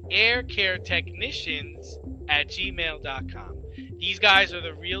at aircaretechnicians@gmail.com. These guys are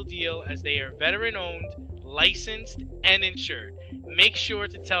the real deal, as they are veteran-owned, licensed, and insured. Make sure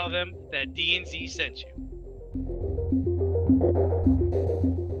to tell them that D&Z sent you.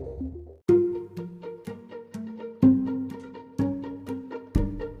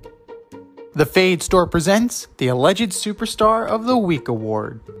 The Fade Store presents the Alleged Superstar of the Week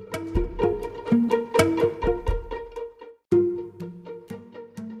Award.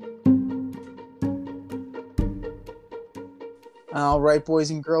 All right,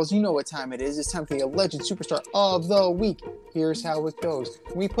 boys and girls, you know what time it is. It's time for the Alleged Superstar of the Week. Here's how it goes.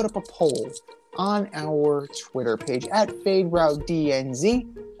 We put up a poll on our Twitter page at FadeRouteDNZ,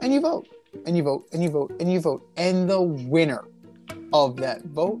 and you vote, and you vote, and you vote, and you vote. And the winner of that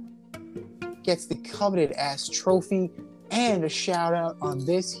vote gets the coveted ass trophy and a shout out on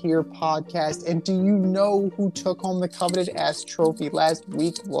this here podcast. And do you know who took home the coveted ass trophy last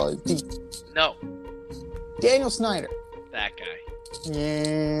week? Was No. Daniel Snyder. That guy.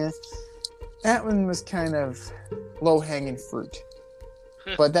 Yeah, that one was kind of low-hanging fruit.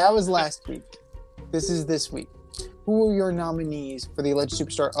 But that was last week. This is this week. Who are your nominees for the Alleged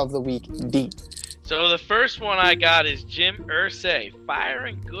Superstar of the Week, D? So the first one I got is Jim Irsay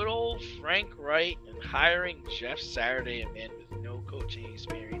firing good old Frank Wright and hiring Jeff Saturday, a man with no coaching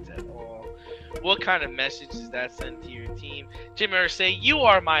experience at all. What kind of message does that send to your team? Jim Irsay, you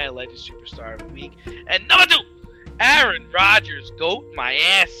are my Alleged Superstar of the Week. And number 2, Aaron Rodgers, goat my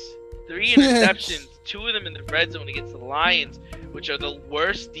ass. 3 interceptions, 2 of them in the red zone against the Lions, which are the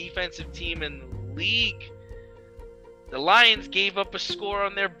worst defensive team in the league. The Lions gave up a score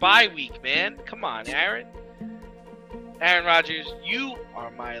on their bye week, man. Come on, Aaron. Aaron Rodgers, you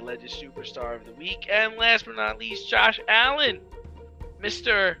are my alleged superstar of the week. And last but not least, Josh Allen.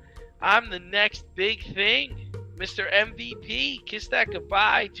 Mr. I'm the next big thing. Mr. MVP. Kiss that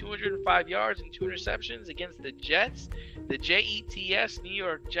goodbye. 205 yards and 2 interceptions against the Jets. The Jets, New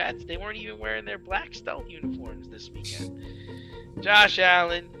York Jets. They weren't even wearing their black stealth uniforms this weekend. Josh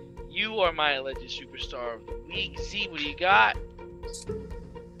Allen, you are my alleged superstar of the week. Z, what do you got?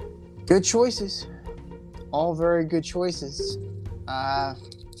 Good choices. All very good choices.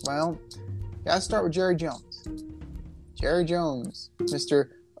 Well, gotta start with Jerry Jones. Jerry Jones, Mr.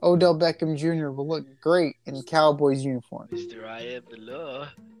 Odell Beckham Jr. will look great in Cowboys uniform. Mr. I am the law.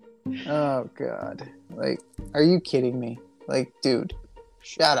 Oh, God. Like, are you kidding me? Like, dude,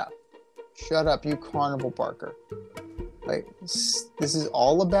 shut up. Shut up, you carnival barker. Like, this is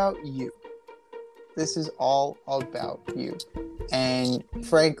all about you. This is all about you. And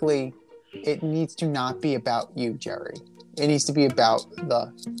frankly, it needs to not be about you, Jerry. It needs to be about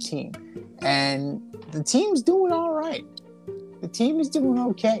the team. And the team's doing all right. The team is doing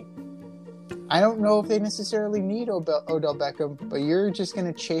okay. I don't know if they necessarily need Odell Beckham, but you're just going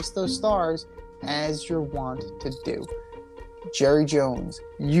to chase those stars as you're wont to do. Jerry Jones,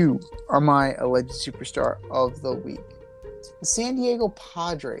 you are my alleged superstar of the week. The San Diego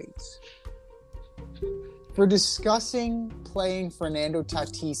Padres, for discussing playing Fernando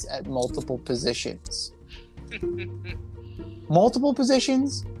Tatis at multiple positions. Multiple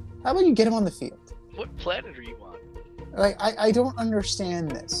positions? How about you get him on the field? What planet are you on? Like, I don't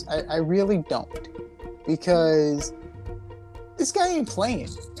understand this. I really don't. Because this guy ain't playing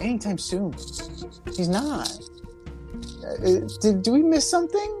anytime soon. He's not. Do we miss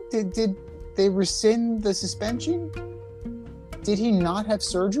something? Did they rescind the suspension? Did he not have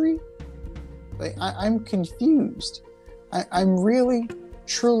surgery? Like, I'm confused. I'm really,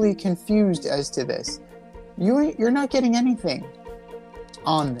 truly confused as to this. You're not getting anything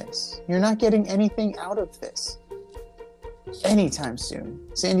on this. You're not getting anything out of this anytime soon.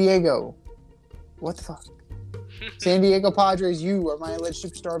 San Diego, what the fuck? San Diego Padres, you are my alleged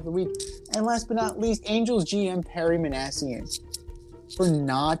superstar of the week. And last but not least, Angels GM Perry Manassian for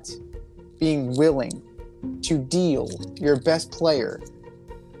not being willing to deal your best player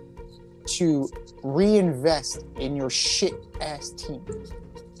to reinvest in your shit-ass team.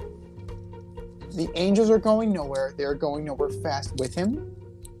 The Angels are going nowhere. They're going nowhere fast with him,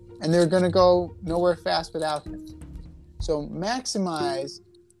 and they're going to go nowhere fast without him. So maximize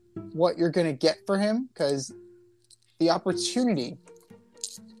what you're going to get for him, because the opportunity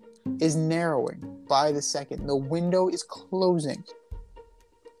is narrowing by the second. The window is closing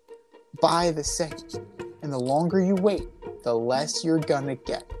by the second. And the longer you wait, the less you're going to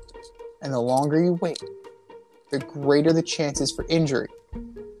get. And the longer you wait, the greater the chances for injury.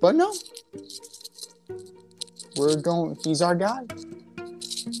 But no, he's our guy.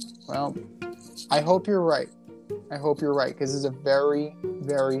 Well, I hope you're right. I hope you're right, because it's a very,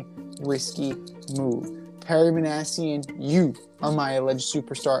 very risky move. Perry Manassian, you are my alleged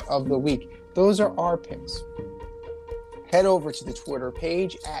superstar of the week. Those are our picks. Head over to the Twitter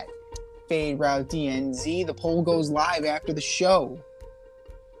page at FadeRouteDNZ. The poll goes live after the show.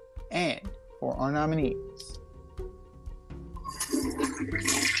 And for our nominees,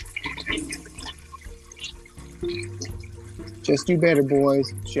 just do better,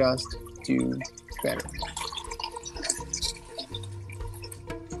 boys. Just do better.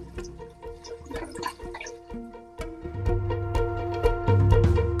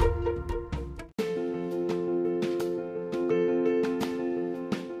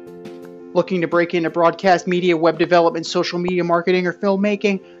 Looking to break into broadcast media, web development, social media marketing, or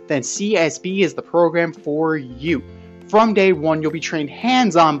filmmaking? Then CSB is the program for you. From day one, you'll be trained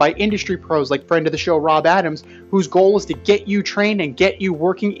hands-on by industry pros like friend of the show Rob Adams, whose goal is to get you trained and get you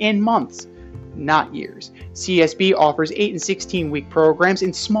working in months, not years. CSB offers 8 and 16-week programs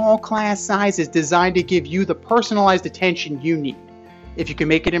in small class sizes designed to give you the personalized attention you need. If you can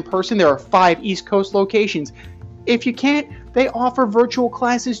make it in person, there are 5 East Coast locations. If you can't, they offer virtual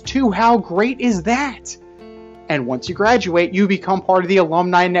classes too. How great is that? And once you graduate, you become part of the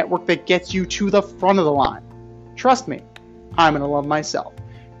alumni network that gets you to the front of the line. Trust me, I'm an alum myself.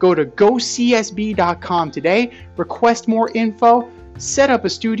 Go to gocsb.com today, request more info, set up a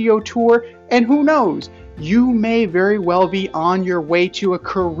studio tour, and who knows, you may very well be on your way to a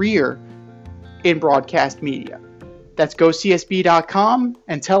career in broadcast media. That's gocsb.com,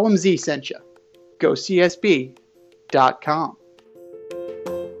 and tell them Z sent you. gocsb.com.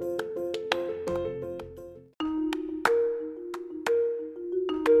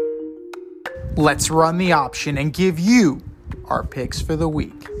 let's run the option and give you our picks for the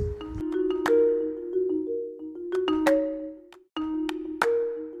week.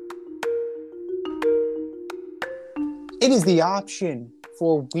 It is the option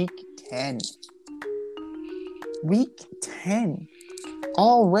for Week 10. Week 10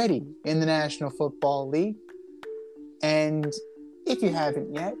 already in the National Football League. And if you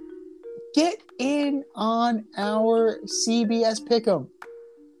haven't yet, get in on our CBS Pick'em.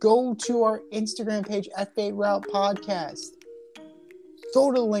 Go to our Instagram page at Fade Route Podcast.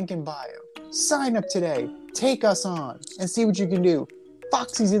 Go to the link in bio. Sign up today. Take us on and see what you can do.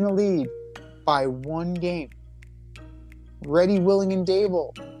 Foxy's in the lead by 1 game. Ready, Willing, and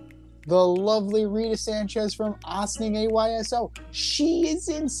Dable. The lovely Rita Sanchez from Ossining AYSO. She is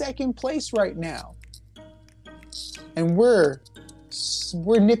in second place right now. And we're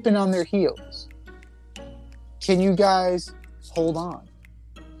nipping on their heels. Can you guys hold on?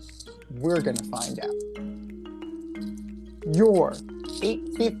 We're going to find out. Your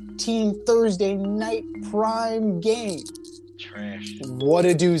 8:15 Thursday night prime game. Trash. What a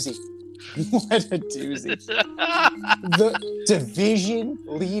doozy. What a doozy. The division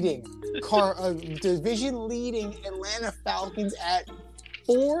leading Atlanta Falcons at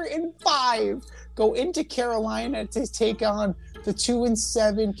 4-5 go into Carolina to take on the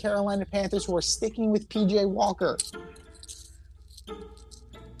 2-7 Carolina Panthers, who are sticking with PJ Walker.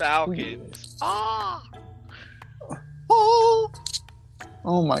 Falcons. Ah! Oh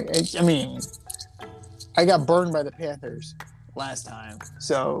my! I mean, I got burned by the Panthers last time,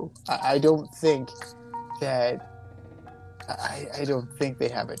 so I don't think that I don't think they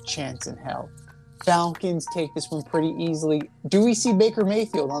have a chance in hell. Falcons take this one pretty easily. Do we see Baker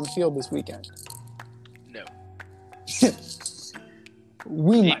Mayfield on the field this weekend? No.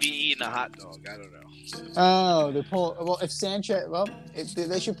 We Maybe might. eating a hot dog. I don't know. Oh, they're pulling. Well, if Sanchez,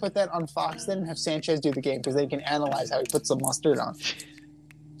 they should put that on Fox then and have Sanchez do the game because they can analyze how he puts some mustard on.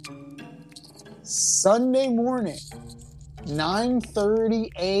 Sunday morning, 9:30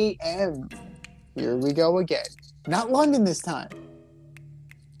 a.m. Here we go again. Not London this time.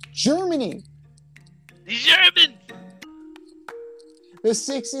 Germany. The Germans. The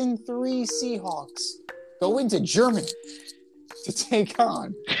 6-3 Seahawks go into Germany to take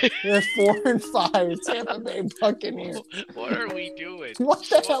on the 4-5 Tampa Bay Buccaneers. What are we doing? What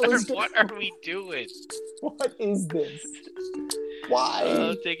the hell is What are we doing? What is this? Why?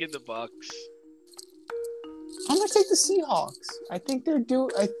 I'm taking the Bucks. I'm gonna take the Seahawks. I think they're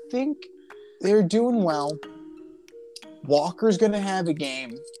doing well. Walker's gonna have a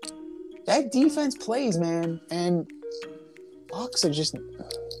game. That defense plays, man, and Bucks are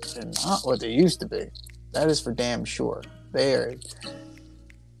they're not what they used to be. That is for damn sure. They're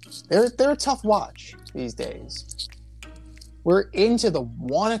a tough watch these days. We're into the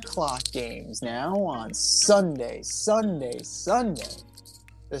 1:00 games now on Sunday.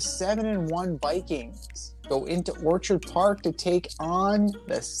 The 7-1 Vikings go into Orchard Park to take on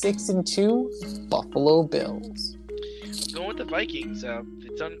the 6-2 Buffalo Bills. I'm going with the Vikings.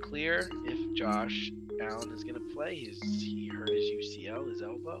 It's unclear if Josh Allen is going to play. He hurt his UCL, his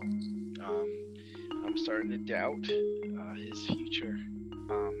elbow. I'm starting to doubt his future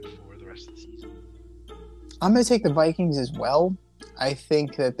for the rest of the season. I'm going to take the Vikings as well. I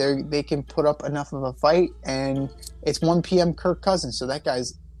think that they can put up enough of a fight, and it's 1 p.m. Kirk Cousins, so that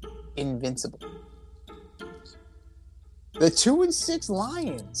guy's invincible. The 2-6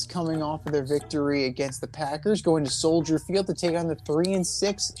 Lions, coming off of their victory against the Packers, going to Soldier Field to take on the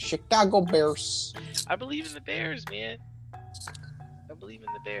 3-6 Chicago Bears. I believe in the Bears, man. I believe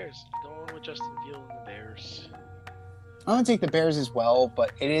in the Bears. Going with Justin Fields and the Bears. I'm going to take the Bears as well,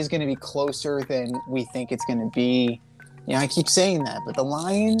 but it is going to be closer than we think it's going to be. You know, I keep saying that, but the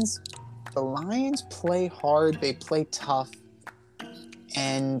Lions play hard. They play tough.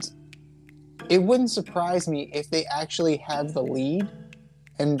 And it wouldn't surprise me if they actually have the lead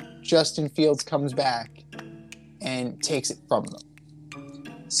and Justin Fields comes back and takes it from them.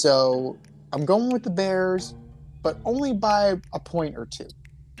 So I'm going with the Bears, but only by a point or two.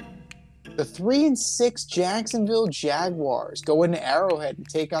 The 3-6 Jacksonville Jaguars go into Arrowhead and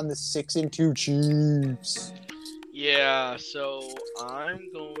take on the 6-2 Chiefs. Yeah, so I'm going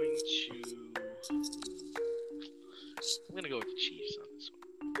to go with the Chiefs on this one.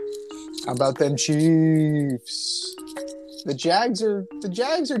 How about them Chiefs? The Jags are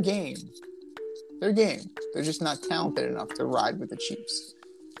game. They're game. They're just not talented enough to ride with the Chiefs.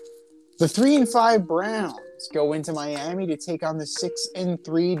 The 3-5 Browns go into Miami to take on the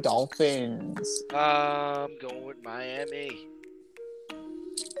 6-3 Dolphins. I'm going with Miami.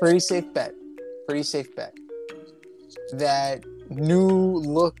 Pretty safe bet. That new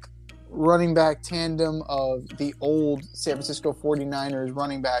look running back tandem of the old San Francisco 49ers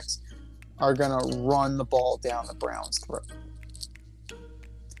running backs are going to run the ball down the Browns' throat.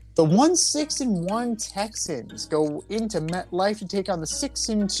 The 1-6-1 Texans go into MetLife to take on the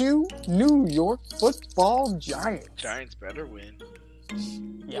 6-2 New York Football Giants. Giants better win.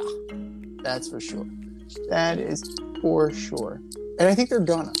 Yeah, that's for sure. That is for sure. And I think they're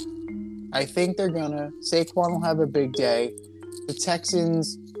gonna. Saquon will have a big day. The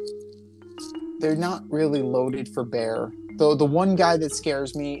Texans, they're not really loaded for bear. Though the one guy that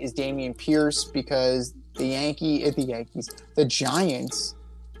scares me is Dameon Pierce because the Giants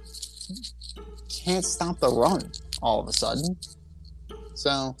can't stop the run all of a sudden.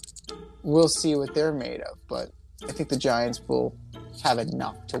 So we'll see what they're made of. But I think the Giants will have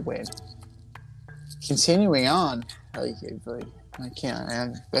enough to win. Continuing on, I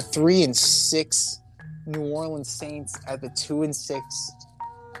can't. The 3-6 New Orleans Saints at the 2-6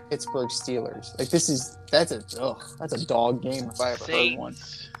 Pittsburgh Steelers. Like that's a dog game if I ever heard one.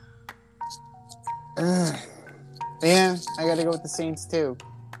 Yeah, I got to go with the Saints too,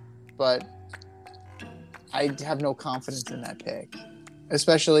 but I have no confidence in that pick,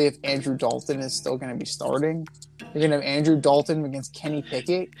 especially if Andrew Dalton is still going to be starting. You're going to have Andrew Dalton against Kenny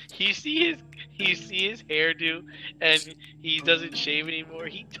Pickett. You see his hairdo, and he doesn't shave anymore.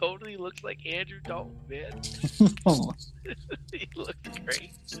 He totally looks like Andrew Dalton, man. He looks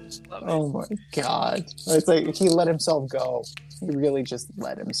great. Love Oh my God. It's like he let himself go. He really just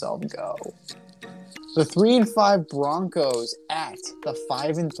let himself go. The 3-5 Broncos at the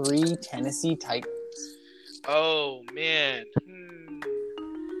 5-3 Tennessee Titans. Oh man.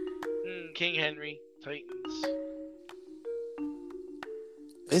 King Henry, Titans.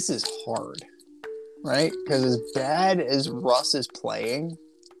 This is hard, right? Because as bad as Russ is playing,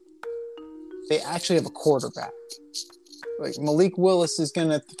 they actually have a quarterback. Like Malik Willis is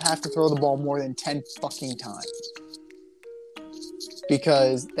gonna have to throw the ball more than 10 fucking times.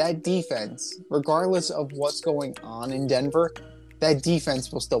 Because that defense, regardless of what's going on in Denver, that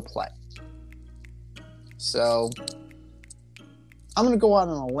defense will still play. So I'm going to go out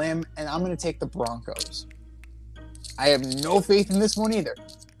on a limb, and I'm going to take the Broncos. I have no faith in this one either,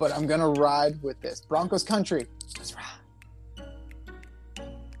 but I'm going to ride with this. Broncos country. Let's ride.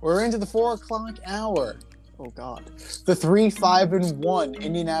 We're into the 4 o'clock hour. Oh, God. The 3-5-1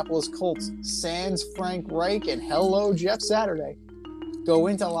 Indianapolis Colts, sans Frank Reich, and hello, Jeff Saturday, go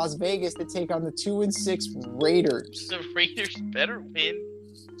into Las Vegas to take on the 2-6 Raiders. The Raiders better win.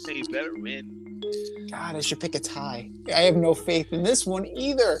 They better win. God, I should pick a tie. I have no faith in this one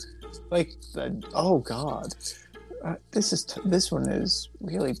either. Oh God, this one is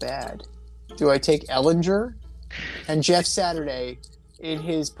really bad. Do I take Ellinger and Jeff Saturday in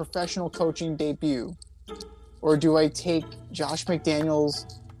his professional coaching debut, or do I take Josh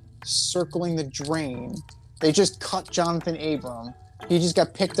McDaniels circling the drain? They just cut Jonathan Abram. He just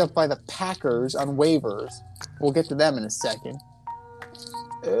got picked up by the Packers on waivers. We'll get to them in a second.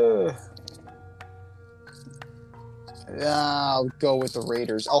 I'll go with the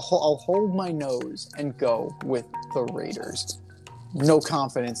Raiders. I'll hold my nose and go with the Raiders. No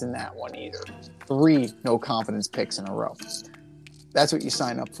confidence in that one either. 3 no confidence picks in a row. That's what you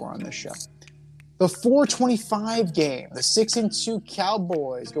sign up for on this show. The 4:25 game, the 6-2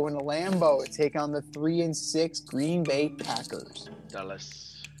 Cowboys go into Lambeau to take on the 3-6 Green Bay Packers.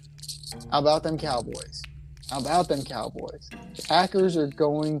 Dallas. How about them Cowboys? The Packers are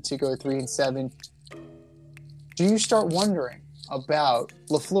going to go 3-7. Do you start wondering about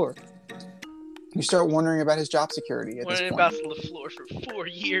LaFleur? You start wondering about his job security at this point. About LaFleur for 4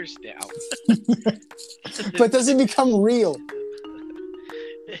 years now. But does it become real?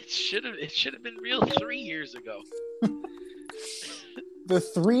 It should have been real 3 years ago. The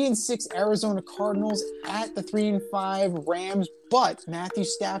 3-6 Arizona Cardinals at the 3-5 Rams, but Matthew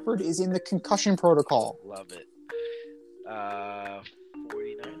Stafford is in the concussion protocol. Love it.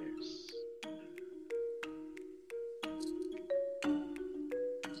 49ers.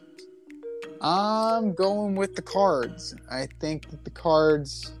 I'm going with the Cards. I think that the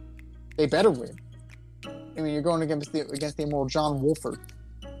Cards, they better win. I mean, you're going against the immortal John Wolford,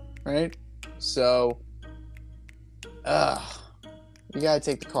 right? So, you got to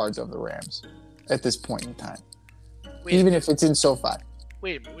take the Cards over the Rams at this point in time. Even if it's in SoFi.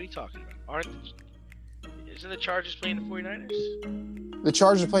 Wait a minute, what are you talking about? Isn't the Chargers playing the 49ers? The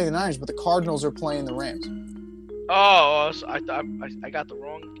Chargers are playing the Niners, but the Cardinals are playing the Rams. Oh, so I got the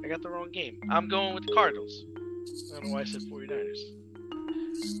wrong game. I'm going with the Cardinals. I don't know why I said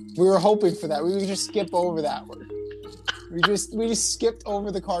 49ers. We were hoping for that. We would just skip over that one. We just skipped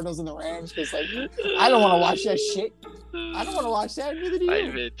over the Cardinals and the Rams because I don't want to watch that shit. I don't want to watch that. Neither do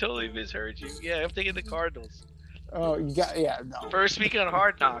you. I totally misheard you. Yeah, I'm thinking the Cardinals. Oh, you got no. First week on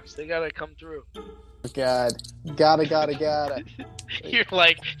Hard Knocks, they gotta come through. God, gotta. You're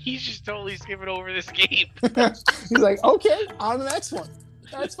like, he's just totally skipping over this game. He's like, okay, on to the next one.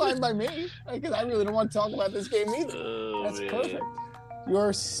 That's fine by me, because I really don't want to talk about this game either. Oh, That's man. perfect.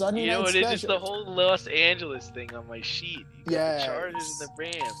 Your Sunday You know night what it is? special. It's the whole Los Angeles thing on my sheet. You got Yes. the Chargers and the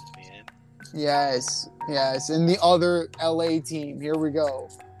Rams, man. Yes, and the other LA team. Here we go.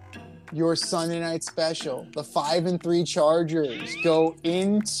 Your Sunday night special. The 5-3 Chargers go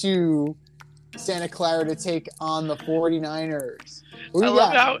into Santa Clara to take on the 49ers. Who I you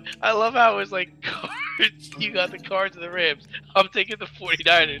love got? how it was like cards. You got the Cards and the Rams. I'm taking the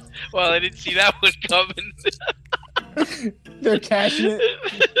 49ers. Well, I didn't see that one coming. They're cashing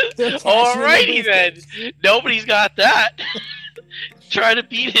it. They're cashing Alrighty it. then. Nobody's got that. Trying to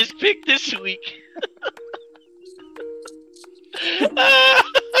beat his pick this week.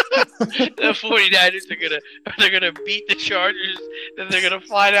 The 49ers are gonna beat the Chargers, then they're gonna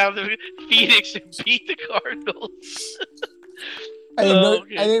fly down to Phoenix and beat the Cardinals. I didn't, know,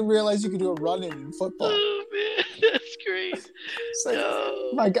 Okay. I didn't realize you could do a run-in in football. Oh man, that's great. It's like,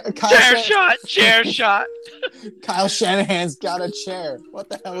 No. my God, Chair shot. Kyle Shanahan's got a chair. What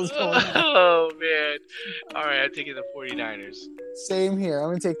the hell is going on? Oh man. All right, I'm taking the 49ers. Same here. I'm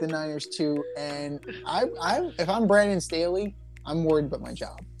gonna take the Niners too. And I if I'm Brandon Staley, I'm worried about my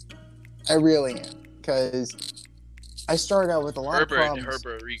job. I really am, because I started out with a lot of problems.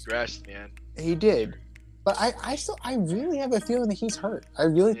 Herbert regressed, man. He did, but I really have a feeling that he's hurt. I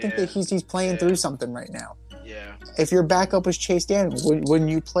really think that he's playing through something right now. Yeah. If your backup was Chase Daniel, wouldn't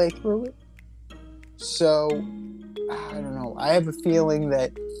you play through it? So I don't know. I have a feeling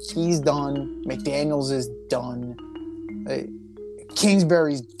that he's done. McDaniels is done.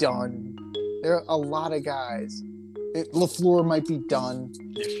 Kingsbury's done. There are a lot of guys. LaFleur might be done.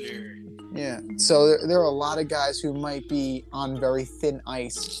 Yeah. So there are a lot of guys who might be on very thin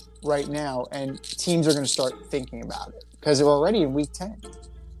ice right now, and teams are going to start thinking about it because they're already in week 10.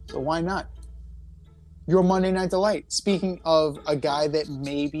 So why not? Your Monday Night Delight. Speaking of a guy that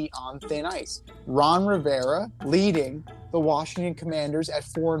may be on thin ice, Ron Rivera leading the Washington Commanders at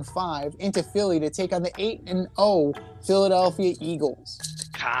 4-5 into Philly to take on the 8-0 Philadelphia Eagles.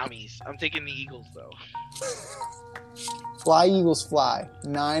 Commies. I'm taking the Eagles though. Fly Eagles fly,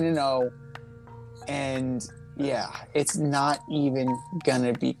 9-0, and yeah, it's not even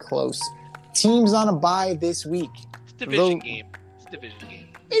gonna be close. Teams on a bye this week. It's a division game.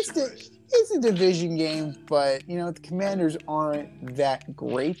 It's a division game, but you know the Commanders aren't that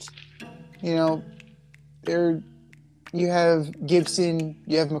great. You know, you have Gibson,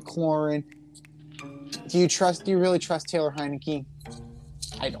 you have McLaurin. Do you really trust Taylor Heineke?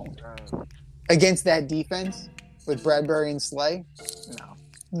 I don't. Against that defense with Bradbury and Slay? No,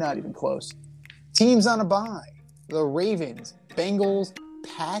 not even close. Teams on a bye. The Ravens, Bengals,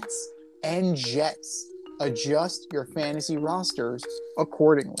 Pats, and Jets. Adjust your fantasy rosters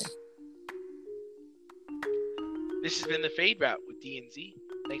accordingly. This has been the Fade Route with D&Z.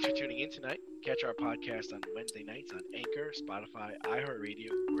 Thanks for tuning in tonight. Catch our podcast on Wednesday nights on Anchor, Spotify, iHeartRadio,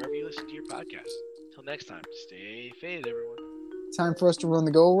 wherever you listen to your podcasts. Till next time, stay faded, everyone. Time for us to run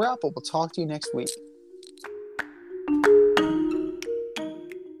the Go Wrap, but we'll talk to you next week.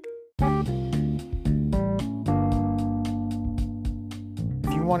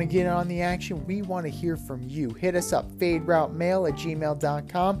 If you want to get in on the action, we want to hear from you. Hit us up,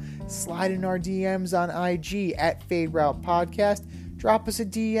 faderoutemail@gmail.com. Slide in our DMs on IG at Fade Route Podcast. Drop us a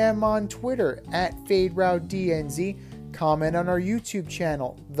DM on Twitter at FadeRouteDNZ. Comment on our YouTube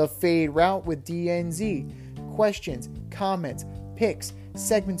channel, The Fade Route with DNZ. Questions, comments, picks,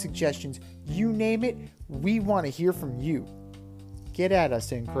 segment suggestions, you name it, we want to hear from you. Get at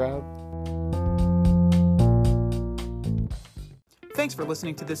us, in crowd. Thanks for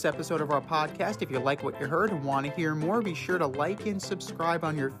listening to this episode of our podcast. If you like what you heard and want to hear more, be sure to like and subscribe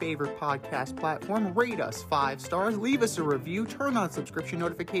on your favorite podcast platform. Rate us 5 stars, leave us a review, turn on subscription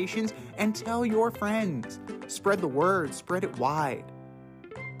notifications, and tell your friends. Spread the word, spread it wide.